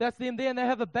Ansanel. That's them there, and they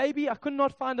have a baby. I could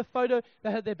not find a photo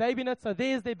that had their baby in it, so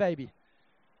there's their baby.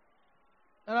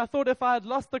 And I thought if I had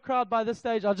lost the crowd by this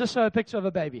stage, I'll just show a picture of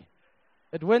a baby.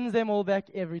 It wins them all back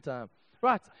every time.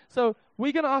 Right, so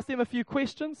we're going to ask them a few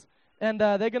questions, and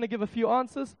they're going to give a few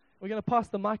answers. We're going to pass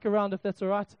the mic around if that's all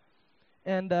right.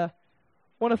 And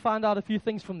want to find out a few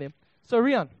things from them. So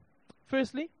Rian,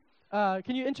 firstly,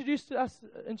 can you introduce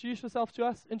yourself to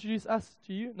us, introduce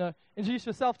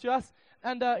yourself to us,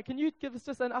 and can you give us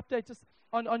just an update just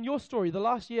on your story? The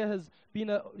last year has been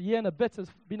a year and a bit, has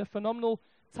been a phenomenal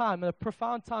time, and a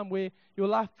profound time where your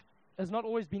life has not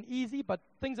always been easy, but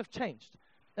things have changed.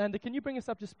 And can you bring us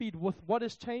up to speed with what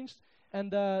has changed and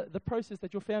the process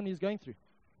that your family is going through?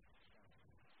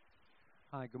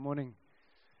 Hi, good morning.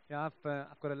 Yeah,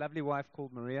 I've got a lovely wife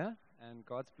called Maria, and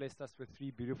God's blessed us with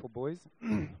 3 beautiful boys.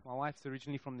 My wife's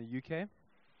originally from the UK,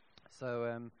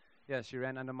 so she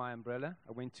ran under my umbrella.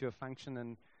 I went to a function,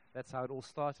 and that's how it all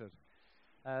started.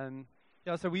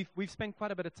 So we've spent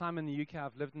quite a bit of time in the UK.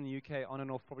 I've lived in the UK on and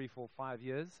off probably for 5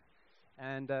 years,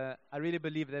 and I really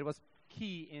believe that it was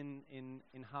key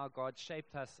in how God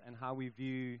shaped us and how we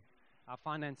view our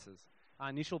finances. Our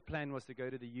initial plan was to go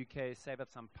to the UK, save up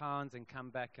some pounds, and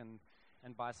come back and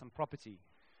buy some property,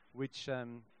 which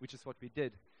is what we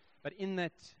did. But in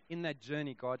that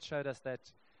journey, God showed us that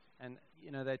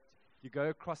you go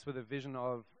across with a vision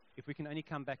of, if we can only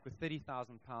come back with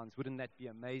 £30,000, wouldn't that be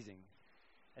amazing?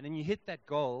 And then you hit that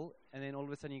goal, and then all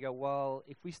of a sudden you go, well,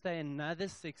 if we stay another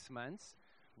 6 months,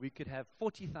 we could have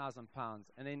 40,000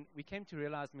 pounds. And then we came to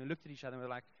realize, and we looked at each other and we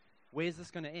were like, where's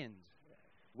this going to end?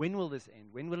 When will this end?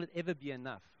 When will it ever be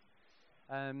enough?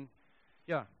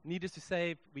 Needless to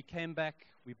say, we came back,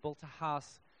 we built a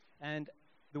house, and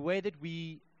the way that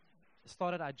we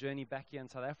started our journey back here in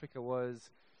South Africa was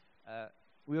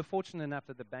we were fortunate enough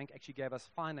that the bank actually gave us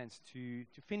finance to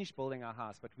finish building our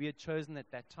house, but we had chosen at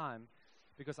that time,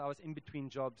 because I was in between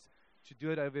jobs, to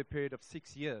do it over a period of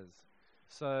 6 years.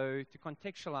 So to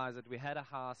contextualize it, we had a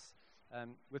house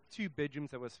with 2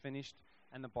 bedrooms that was finished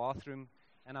and a bathroom,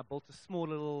 and I built a small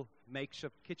little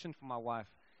makeshift kitchen for my wife.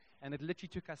 And it literally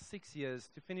took us 6 years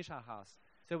to finish our house.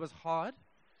 So it was hard,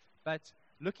 but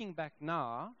looking back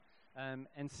now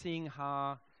and seeing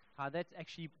how that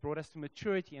actually brought us to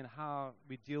maturity and how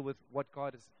we deal with what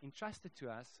God has entrusted to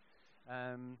us,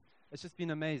 it's just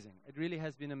been amazing. It really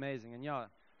has been amazing. And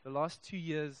the last 2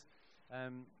 years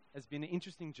has been an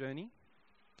interesting journey.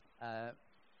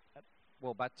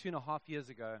 About 2.5 years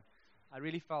ago, I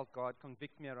really felt God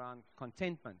convict me around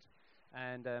contentment.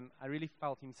 And I really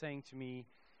felt Him saying to me,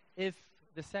 if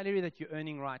the salary that you're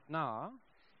earning right now,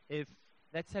 if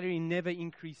that salary never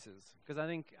increases, because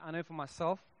I know for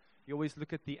myself, you always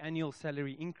look at the annual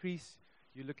salary increase,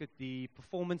 you look at the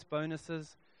performance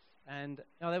bonuses, and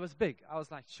that was big. I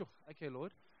was like, sure, okay,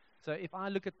 Lord. So if I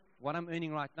look at what I'm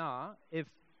earning right now, if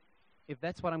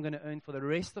that's what I'm going to earn for the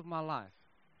rest of my life,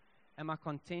 am I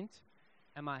content?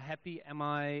 Am I happy?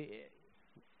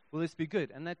 Will this be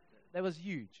good? And that was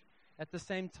huge. At the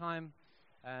same time,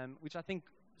 which I think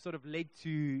sort of led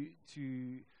to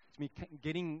me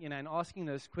getting, and asking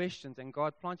those questions, and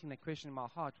God planting that question in my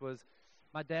heart was,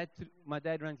 my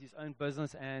dad runs his own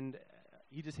business, and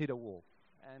he just hit a wall,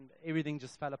 and everything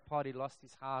just fell apart. He lost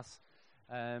his house,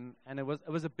 and it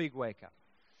was a big wake up.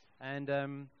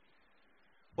 And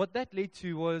what that led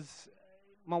to was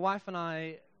my wife and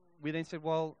I, we then said,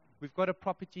 well, we've got a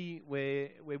property where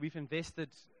we've invested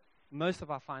most of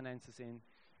our finances in,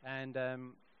 and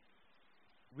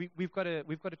we've got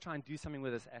to try and do something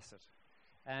with this asset.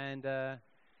 And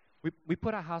we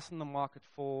put our house on the market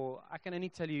for, I can only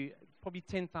tell you, probably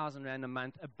 10,000 rand a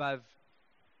month above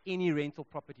any rental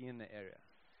property in the area.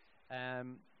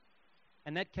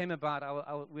 And that came about.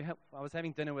 I was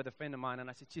having dinner with a friend of mine, and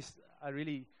I said, "Geez, I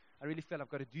really feel I've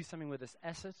got to do something with this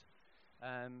asset.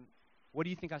 What do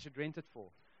you think I should rent it for?"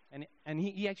 And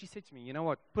he actually said to me, "You know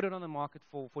what? Put it on the market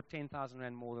for 10,000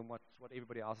 rand more than what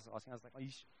everybody else is asking." I was like, "Are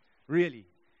you really?"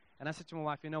 And I said to my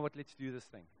wife, "You know what? Let's do this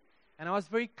thing." And I was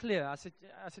very clear. I said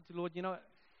to the Lord,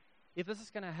 if this is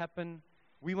going to happen,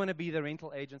 we want to be the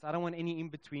rental agents. I don't want any in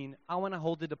between. I want to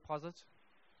hold the deposit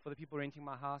for the people renting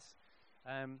my house.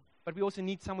 But we also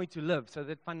need somewhere to live so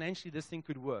that financially this thing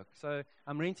could work. So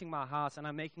I'm renting my house and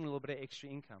I'm making a little bit of extra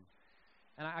income.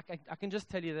 And I can just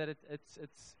tell you that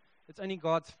it's only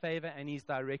God's favor and His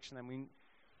direction. I mean,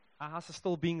 our house is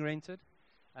still being rented.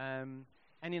 And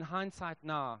in hindsight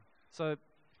now, so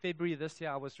February this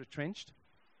year I was retrenched.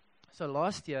 So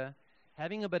last year,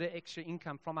 having a bit of extra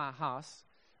income from our house,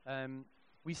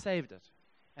 we saved it.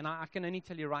 And I can only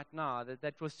tell you right now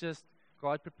that was just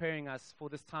God preparing us for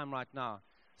this time right now.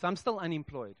 So I'm still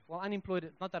unemployed. Well,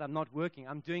 unemployed, not that I'm not working.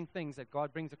 I'm doing things that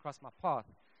God brings across my path.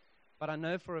 But I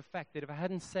know for a fact that if I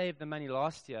hadn't saved the money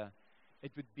last year,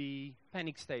 it would be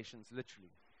panic stations,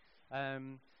 literally.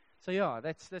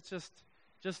 That's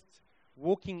just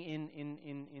walking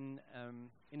in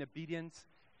obedience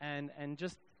and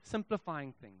just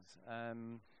simplifying things.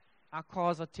 Our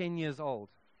cars are 10 years old.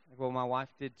 Well, my wife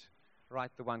did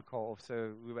write the one car off,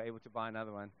 so we were able to buy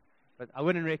another one. But I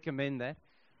wouldn't recommend that.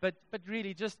 But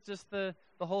really, just the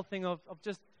whole thing of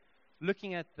just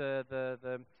looking at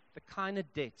the kind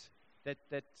of debt that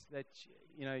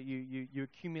you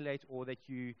accumulate or that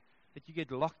you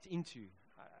get locked into.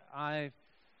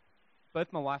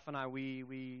 Both my wife and I,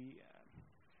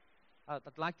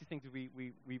 I'd like to think that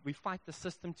we fight the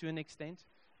system to an extent,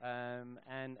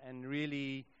 and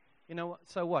really,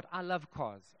 so what? I love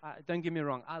cars. Don't get me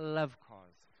wrong. I love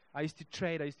cars. I used to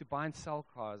trade. I used to buy and sell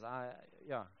cars.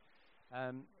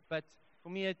 But for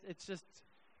me, it's just,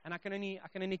 and I can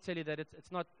only tell you that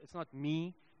it's not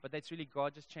me, but that's really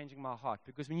God just changing my heart.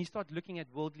 Because when you start looking at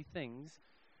worldly things,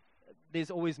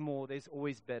 there's always more. There's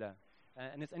always better.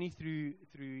 And it's only through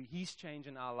His change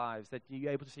in our lives that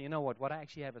you're able to say, you know what I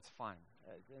actually have, it's fine.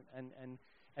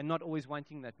 And not always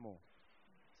wanting that more.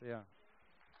 So,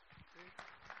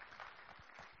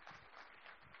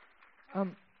 yeah.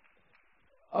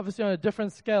 Obviously on a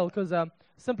different scale, because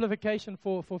simplification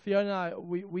for Fiona and I,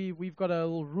 we've got a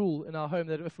little rule in our home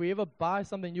that if we ever buy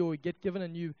something new or we get given a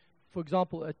new, for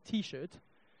example, a T-shirt,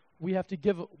 we have to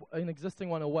give an existing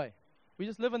one away. We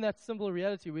just live in that simple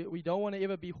reality. We don't want to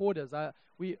ever be hoarders.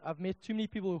 I've met too many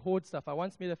people who hoard stuff. I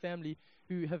once met a family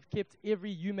who have kept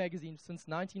every U magazine since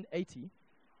 1980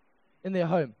 in their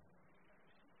home.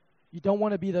 You don't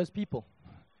want to be those people.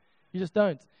 You just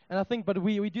don't. And I think, but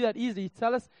we do that easily.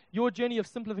 Tell us your journey of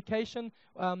simplification.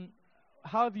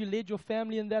 How have you led your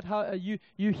family in that? How you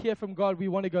hear from God, we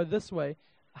want to go this way.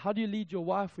 How do you lead your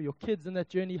wife or your kids in that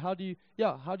journey? How do you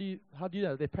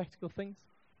know? They're practical things.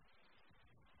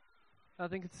 I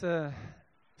think it's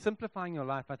simplifying your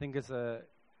life. I think is a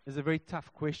very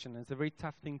tough question. It's a very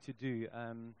tough thing to do.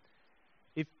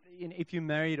 If you're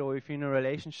married or if you're in a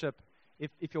relationship,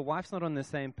 if your wife's not on the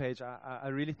same page, I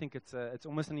really think it's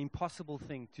almost an impossible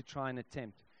thing to try and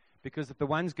attempt, because if the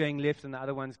one's going left and the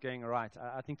other one's going right,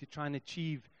 I think to try and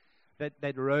achieve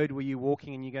that road where you're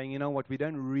walking and you're going, you know what, we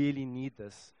don't really need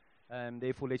this,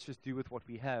 therefore let's just do with what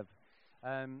we have.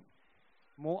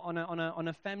 More on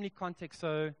a family context.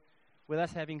 So with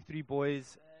us having 3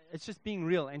 boys, it's just being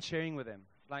real and sharing with them.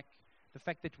 Like the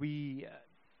fact that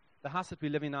the house that we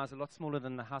live in now is a lot smaller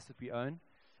than the house that we own.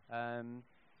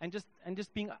 And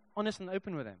just being honest and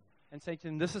open with them and say to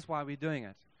them, this is why we're doing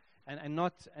it. And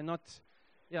not,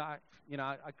 I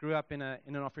grew up in an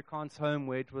Afrikaans home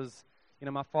where it was,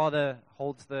 my father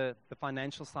holds the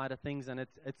financial side of things, and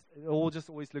it all just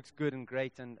always looks good and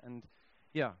great and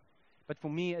yeah. But for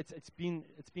me, it's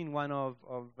been one of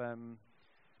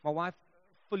my wife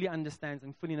fully understands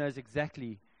and fully knows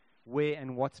exactly where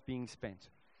and what's being spent.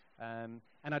 And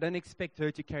I don't expect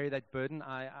her to carry that burden.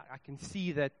 I can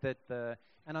see that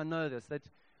and I know this, that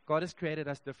God has created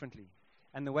us differently.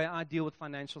 And the way I deal with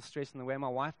financial stress and the way my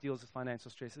wife deals with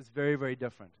financial stress is very, very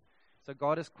different. So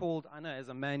God has called, I know as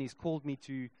a man, He's called me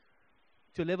to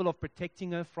a level of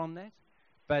protecting her from that,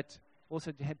 but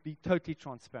also to be totally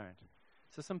transparent.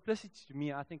 So simplicity to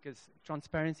me, I think,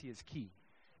 transparency is key.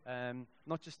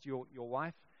 Not just your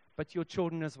wife, but your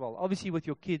children as well. Obviously with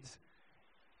your kids,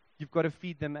 you've got to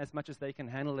feed them as much as they can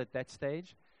handle at that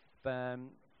stage. But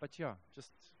yeah,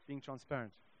 just being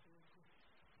transparent.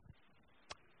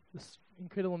 This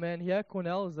incredible man here,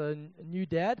 Cornell, is a new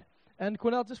dad. And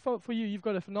Cornell, just for you, you've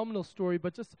got a phenomenal story,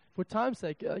 but just for time's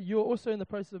sake, you're also in the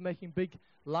process of making big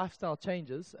lifestyle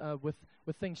changes with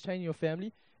things changing your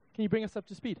family. Can you bring us up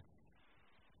to speed?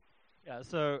 Yeah,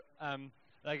 so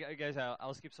like guys,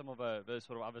 I'll skip some of those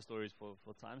sort of other stories for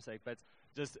time's sake, but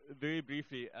just very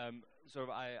briefly,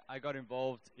 I got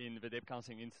involved in the debt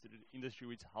counseling industry,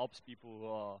 which helps people who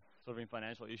are sort of in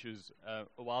financial issues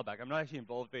a while back. I'm not actually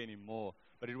involved there anymore,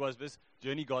 but it was this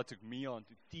journey God took me on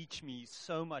to teach me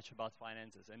so much about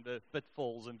finances and the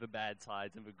pitfalls and the bad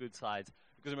sides and the good sides,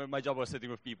 because my job was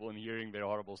sitting with people and hearing their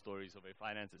horrible stories of their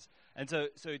finances. And so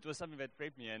it was something that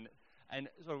prepped me, and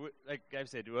so like Gav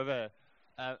said, whoever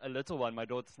a little one, my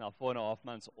daughter's now 4.5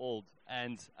 months old,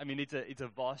 and I mean it's a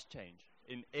vast change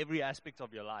in every aspect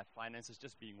of your life, finances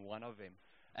just being one of them.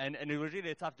 And it was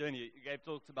really a tough journey. Gabe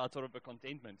talked about sort of the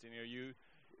contentment.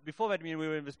 Before that, we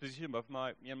were in this position, both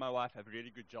me and my wife have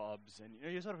really good jobs, and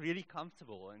you're sort of really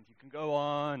comfortable, and you can go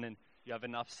on, and you have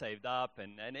enough saved up,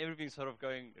 and everything's sort of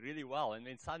going really well. And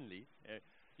then suddenly,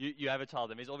 you have a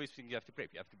child, and there's all these things you have to prep.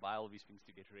 You have to buy all these things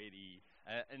to get ready.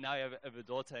 And now you have a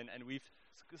daughter, and we've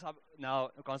now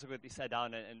consequently sat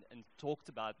down and talked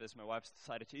about this. My wife's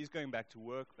decided she's going back to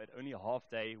work, but only a half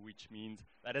day, which means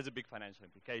that has a big financial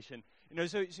implication.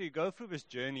 So you go through this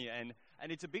journey, and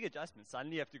it's a big adjustment.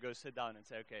 Suddenly you have to go sit down and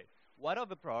say, okay, what are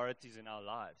the priorities in our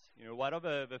lives? What are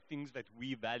the things that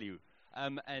we value?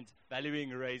 And valuing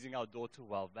raising our daughter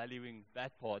well, valuing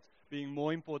that part being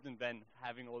more important than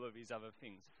having all of these other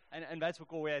things. And that's the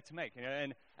call we had to make,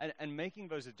 and making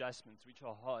those adjustments, which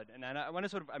are hard. And I want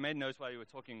to I made notes while you were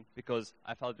talking because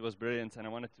I felt it was brilliant, and I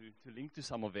wanted to link to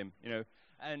some of them,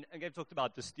 And Gabe talked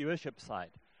about the stewardship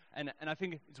side. And I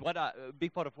think it's a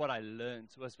big part of what I learned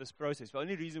was this process. The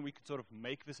only reason we could sort of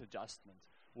make this adjustment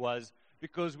was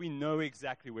because we know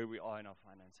exactly where we are in our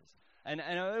finances. And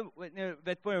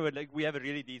that point where we have a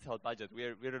really detailed budget.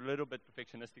 We're a little bit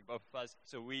perfectionistic, both of us.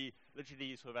 So we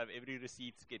literally sort of have every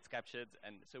receipt gets captured,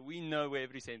 and so we know where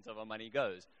every cent of our money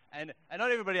goes. And not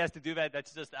everybody has to do that.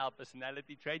 That's just our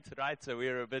personality traits, right? So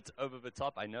we're a bit over the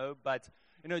top, I know. But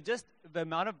just the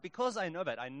amount of, because I know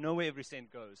that, I know where every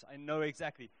cent goes. I know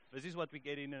exactly this is what we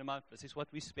get in a month. This is what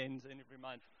we spend in every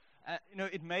month.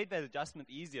 It made that adjustment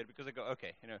easier because I go,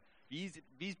 okay,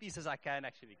 these pieces I can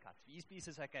actually cut. These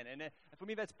pieces I can. And for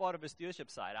me, that's part of the stewardship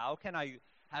side. How can I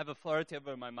have authority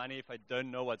over my money if I don't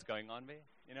know what's going on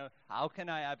there? How can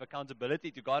I have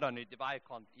accountability to God on it if I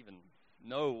can't even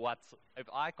know if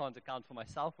I can't account for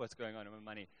myself what's going on in my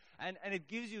money. And it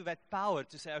gives you that power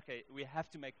to say, okay, we have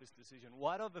to make this decision.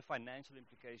 What are the financial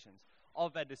implications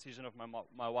of that decision of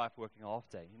my wife working a half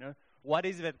day? What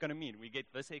is that going to mean? We get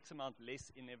this X amount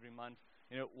less in every month.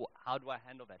 How do I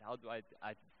handle that? How do I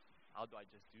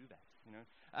just do that?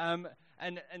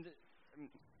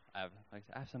 I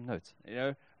have some notes.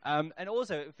 And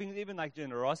also things even like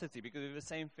generosity, because it's the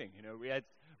same thing.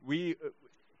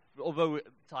 Although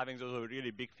tithing is also a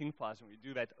really big thing for us, and we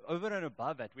do that, over and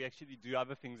above that, we actually do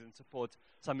other things and support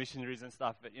some missionaries and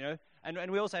stuff. But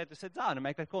and we also have to sit down and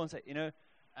make that call and say,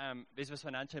 there's this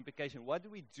financial implication. What do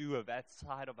we do of that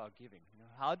side of our giving?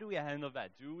 How do we handle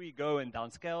that? Do we go and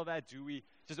downscale that?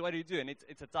 What do you do? And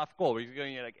it's a tough call. We're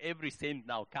going like every cent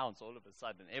now counts all of a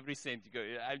sudden. Every cent you go,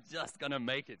 I'm just gonna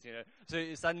make it.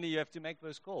 So suddenly you have to make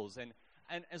those calls and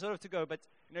sort of to go. But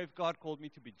if God called me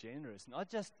to be generous, not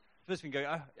just first thing going,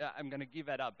 I'm going to give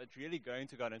that up, but really going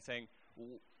to God and saying,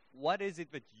 what is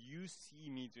it that you see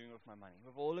me doing with my money?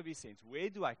 With all of these cents, where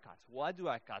do I cut? What do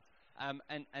I cut? And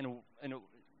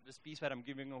this piece that I'm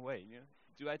giving away,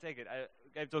 do I take it? I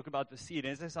gave talk about the seed,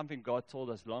 and this is something God told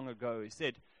us long ago. He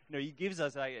said, He gives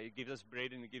us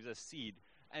bread and He gives us seed.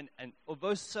 And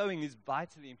although sowing is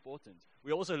vitally important,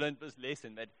 we also learned this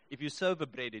lesson that if you sow the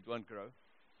bread, it won't grow.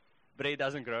 Bread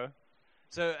doesn't grow.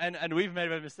 So, and we've made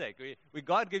a mistake.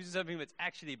 God gives you something that's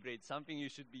actually bread, something you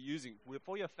should be using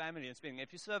for your family and spending.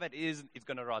 If you sow that it's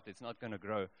going to rot, it's not going to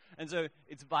grow. And so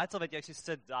it's vital that you actually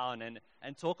sit down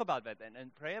and talk about that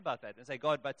and pray about that and say,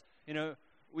 God, but,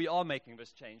 we are making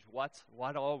this change. What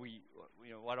are we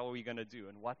going to do?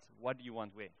 And what do you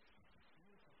want where?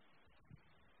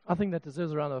 I think that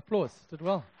deserves a round of applause. Did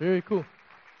well. Very cool.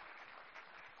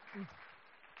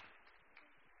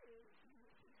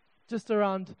 Just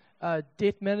around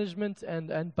debt management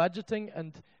and budgeting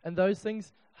and those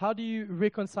things, how do you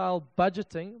reconcile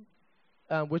budgeting,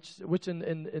 which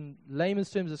in layman's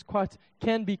terms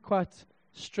can be quite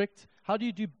strict? How do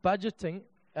you do budgeting,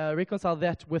 reconcile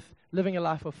that with living a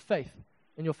life of faith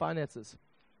in your finances?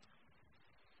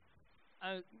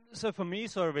 So for me,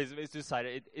 sort of, is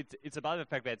decided. It's about the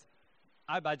fact that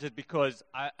I budget because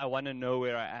I want to know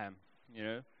where I am,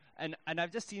 And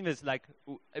I've just seen this, like,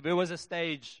 there was a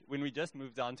stage when we just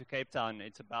moved down to Cape Town.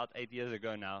 It's about 8 years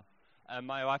ago now.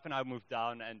 My wife and I moved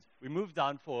down, and we moved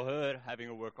down for her having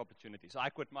a work opportunity. So I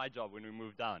quit my job when we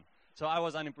moved down. So I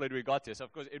was unemployed when we got here. So,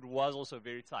 of course, it was also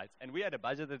very tight. And we had a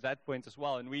budget at that point as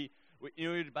well. And we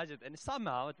would budget. And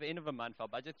somehow, at the end of the month, our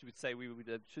budget would say we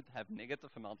should have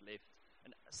negative amount left.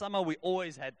 And somehow we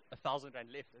always had 1,000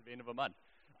 rand left at the end of the month.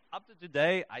 Up to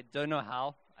today, I don't know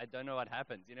how. I don't know what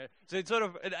happened, So it's sort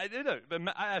of, I don't know, but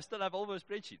I still have all those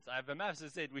spreadsheets. I have the maths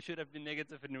that said we should have been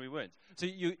negative and we weren't. So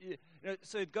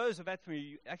so it goes with that for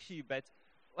me. Actually, but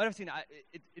what I've seen,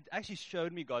 it actually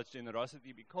showed me God's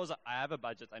generosity because I have a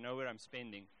budget. I know where I'm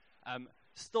spending.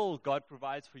 Still, God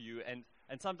provides for you, and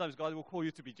sometimes God will call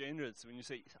you to be generous when you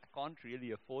say, I can't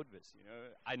really afford this,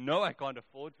 I know I can't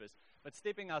afford this. But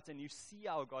stepping out and you see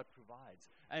how God provides.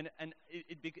 And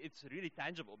it's really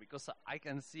tangible because I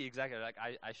can see exactly, like,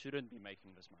 I shouldn't be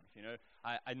making this month,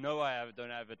 I know don't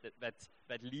have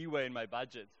that leeway in my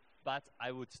budget, but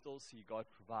I would still see God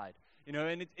provide.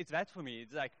 And it's that for me.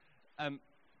 It's like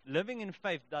living in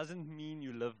faith doesn't mean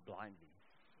you live blindly.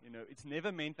 It's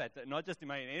never meant that, not just in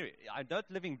my area. I'm not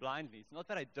living blindly. It's not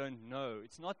that I don't know.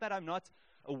 It's not that I'm not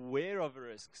aware of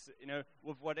risks,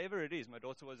 with whatever it is. My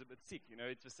daughter was a bit sick,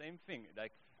 it's the same thing.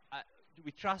 Like,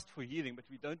 we trust for healing, but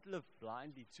we don't live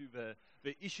blindly to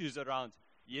the issues around.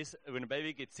 Yes, when a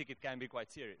baby gets sick, it can be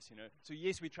quite serious, So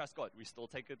yes, we trust God. We still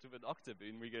take it to the doctor,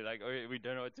 and we go like, oh, we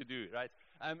don't know what to do, right?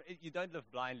 You don't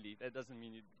live blindly. That doesn't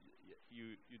mean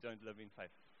you don't live in faith.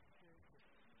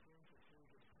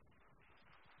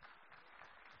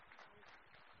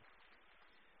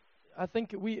 I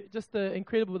think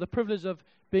the privilege of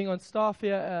being on staff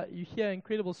here, you hear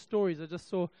incredible stories. I just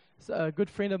saw a good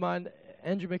friend of mine,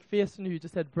 Andrew McPherson, who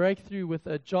just had breakthrough with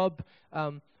a job.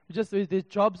 There's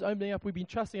jobs opening up. We've been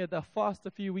trusting at the fast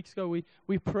a few weeks ago.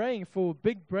 We're praying for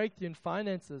big breakthrough in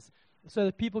finances so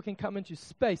that people can come into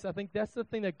space. I think that's the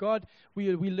thing that God,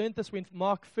 we learned this when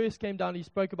Mark first came down. He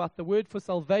spoke about the word for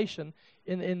salvation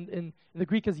in the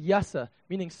Greek is yassa,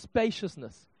 meaning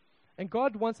spaciousness. And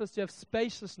God wants us to have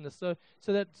spaciousness so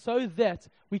that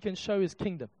we can show His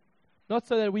kingdom. Not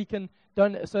so that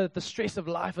so that the stress of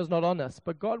life is not on us.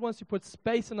 But God wants to put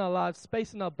space in our lives,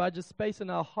 space in our budget, space in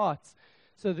our hearts,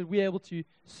 so that we're able to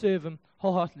serve Him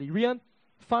wholeheartedly. Rian,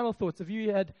 final thoughts. If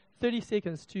you had 30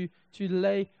 seconds to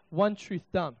lay one truth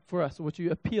down for us, or to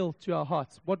appeal to our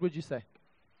hearts, what would you say?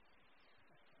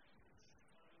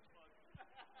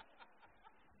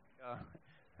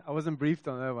 I wasn't briefed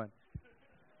on that one.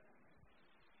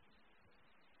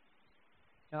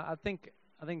 Yeah, I think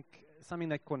something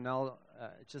that Cornell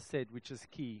just said, which is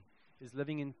key, is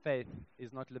living in faith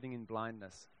is not living in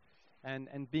blindness,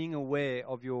 and being aware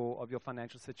of your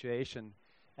financial situation.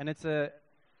 And it's a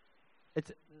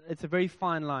very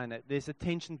fine line. There's a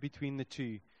tension between the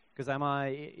two. Because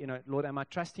Lord, am I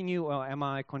trusting you or am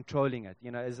I controlling it?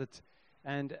 Is it?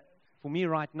 And for me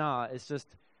right now, it's just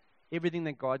everything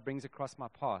that God brings across my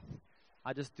path.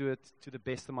 I just do it to the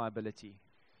best of my ability.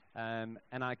 And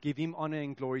I give Him honor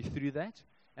and glory through that.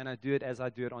 And I do it as I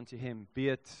do it unto Him. Be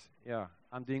it,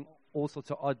 I'm doing all sorts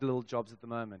of odd little jobs at the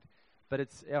moment. But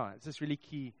it's just really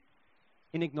key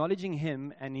in acknowledging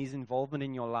Him and His involvement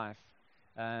in your life.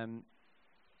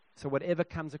 So whatever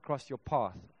comes across your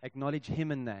path, acknowledge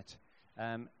Him in that,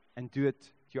 and do it to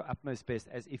your utmost best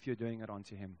as if you're doing it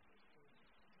unto Him.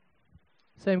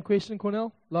 Same question,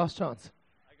 Cornell. Last chance.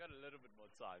 I got a little bit more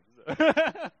time. So.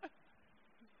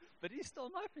 But he stole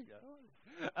my finger.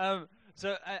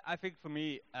 So I think for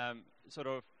me, the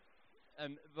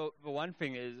one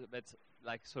thing is that's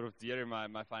like sort of dear in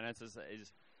my finances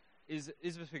is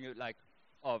the thing like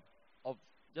of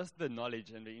just the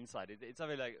knowledge and the insight. It's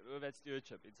something like that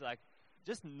stewardship. It's like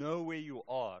just know where you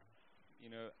are,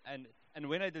 And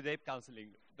when I did debt counseling,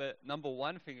 the number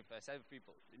one thing, if I say to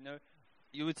people,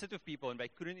 you would sit with people and they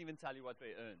couldn't even tell you what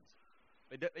they earned.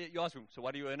 You ask them, so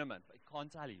what do you earn a month? They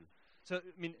can't tell you. So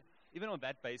I mean, even on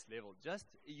that base level,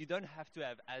 you don't have to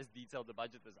have as detailed a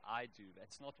budget as I do.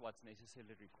 That's not what's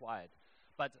necessarily required.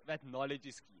 But that knowledge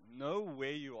is key. Know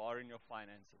where you are in your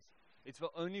finances. It's the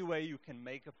only way you can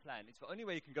make a plan. It's the only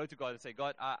way you can go to God and say,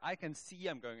 God, I can see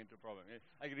I'm going into a problem.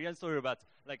 Like Rian's story about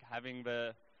like having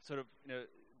the sort of,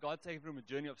 God take you from a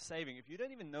journey of saving. If you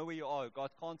don't even know where you are, God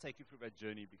can't take you through that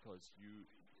journey because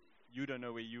you don't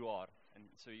know where you are. And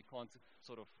so He can't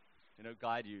sort of,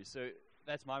 guide you. So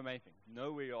that's my main thing.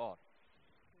 Know where you are.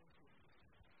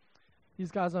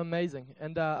 These guys are amazing.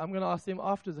 And I'm going to ask them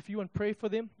afterwards if you want to pray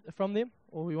from them,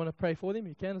 or you want to pray for them,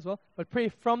 you can as well. But pray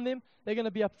from them. They're going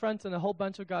to be up front, and a whole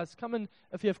bunch of guys. Come in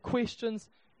if you have questions.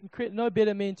 No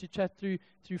better men to chat through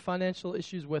financial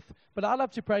issues with. But I'd love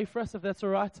to pray for us, if that's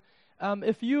all right.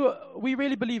 We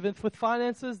really believe with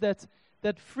finances that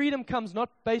freedom comes not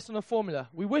based on a formula.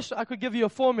 We wish I could give you a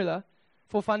formula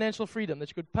for financial freedom that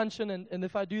you could punch in, and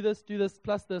if I do this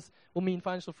plus this will mean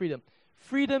financial freedom.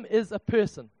 Freedom is a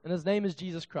person, and His name is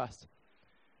Jesus Christ.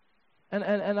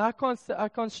 And I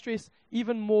can't stress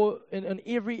even more in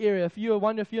every area. If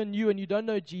you're new and you don't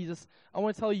know Jesus, I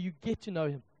want to tell you get to know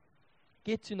Him.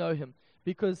 Get to know Him,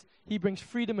 because He brings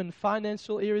freedom in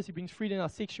financial areas. He brings freedom in our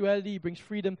sexuality. He brings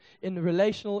freedom in the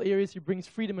relational areas. He brings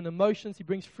freedom in emotions. He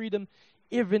brings freedom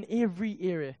in every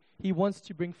area. He wants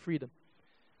to bring freedom.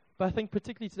 But I think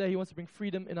particularly today He wants to bring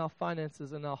freedom in our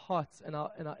finances, in our hearts, and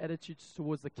our attitudes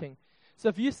towards the King. So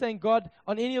if you're saying, God,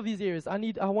 on any of these areas, I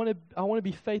want to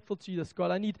be faithful to you, this God.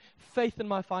 I need faith in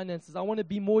my finances. I want to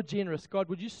be more generous. God,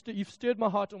 would you've stirred my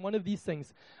heart on one of these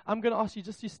things. I'm going to ask you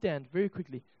just to stand very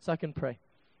quickly so I can pray.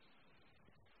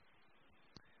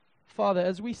 Father,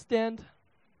 as we stand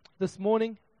this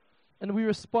morning and we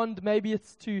respond, maybe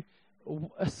it's to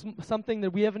something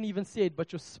that we haven't even said,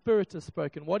 but your Spirit has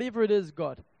spoken. Whatever it is,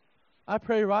 God, I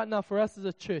pray right now for us as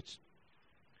a church.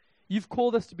 You've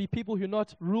called us to be people who are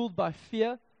not ruled by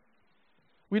fear.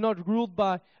 We're not ruled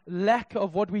by lack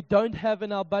of what we don't have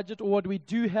in our budget or what we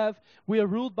do have. We are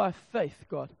ruled by faith,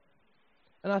 God.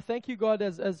 And I thank you, God,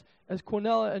 as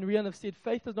Cornell and Rian have said,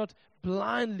 faith is not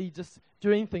blindly just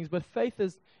doing things, but faith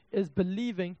is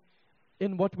believing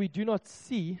in what we do not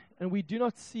see, and we do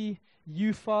not see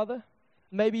you, Father.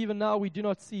 Maybe even now we do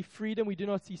not see freedom, we do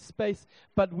not see space,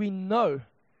 but we know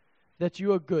that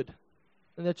you are good.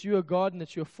 And that you are God and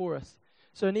that you are for us.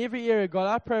 So in every area, God,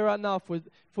 I pray right now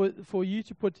for you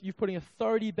to you're putting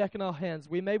authority back in our hands.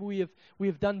 Where maybe we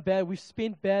have done bad, we've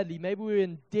spent badly, maybe we're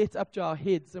in debt up to our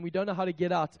heads and we don't know how to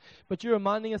get out. But you're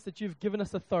reminding us that you've given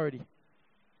us authority.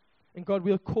 And God,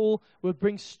 we'll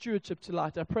bring stewardship to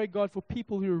light. I pray, God, for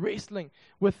people who are wrestling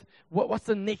with what's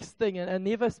the next thing and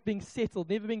never being settled,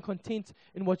 never being content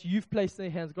in what you've placed in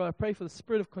their hands. God, I pray for the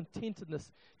spirit of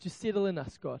contentedness to settle in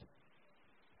us, God.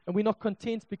 And we're not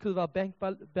content because of our bank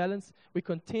balance. We're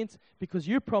content because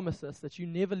you promise us that you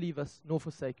never leave us nor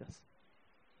forsake us.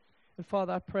 And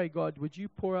Father, I pray, God, would you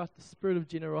pour out the spirit of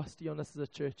generosity on us as a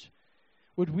church?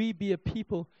 Would we be a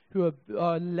people who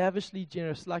are lavishly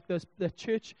generous, like that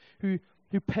church who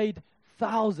paid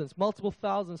thousands, multiple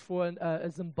thousands for a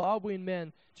Zimbabwean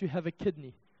man to have a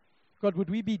kidney? God,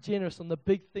 would we be generous on the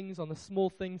big things, on the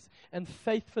small things, and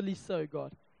faithfully so,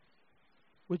 God?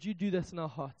 Would you do this in our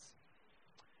hearts?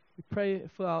 We pray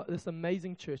for this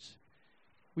amazing church.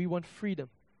 We want freedom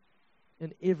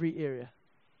in every area.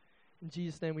 In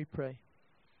Jesus' name we pray.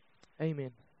 Amen.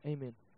 Amen.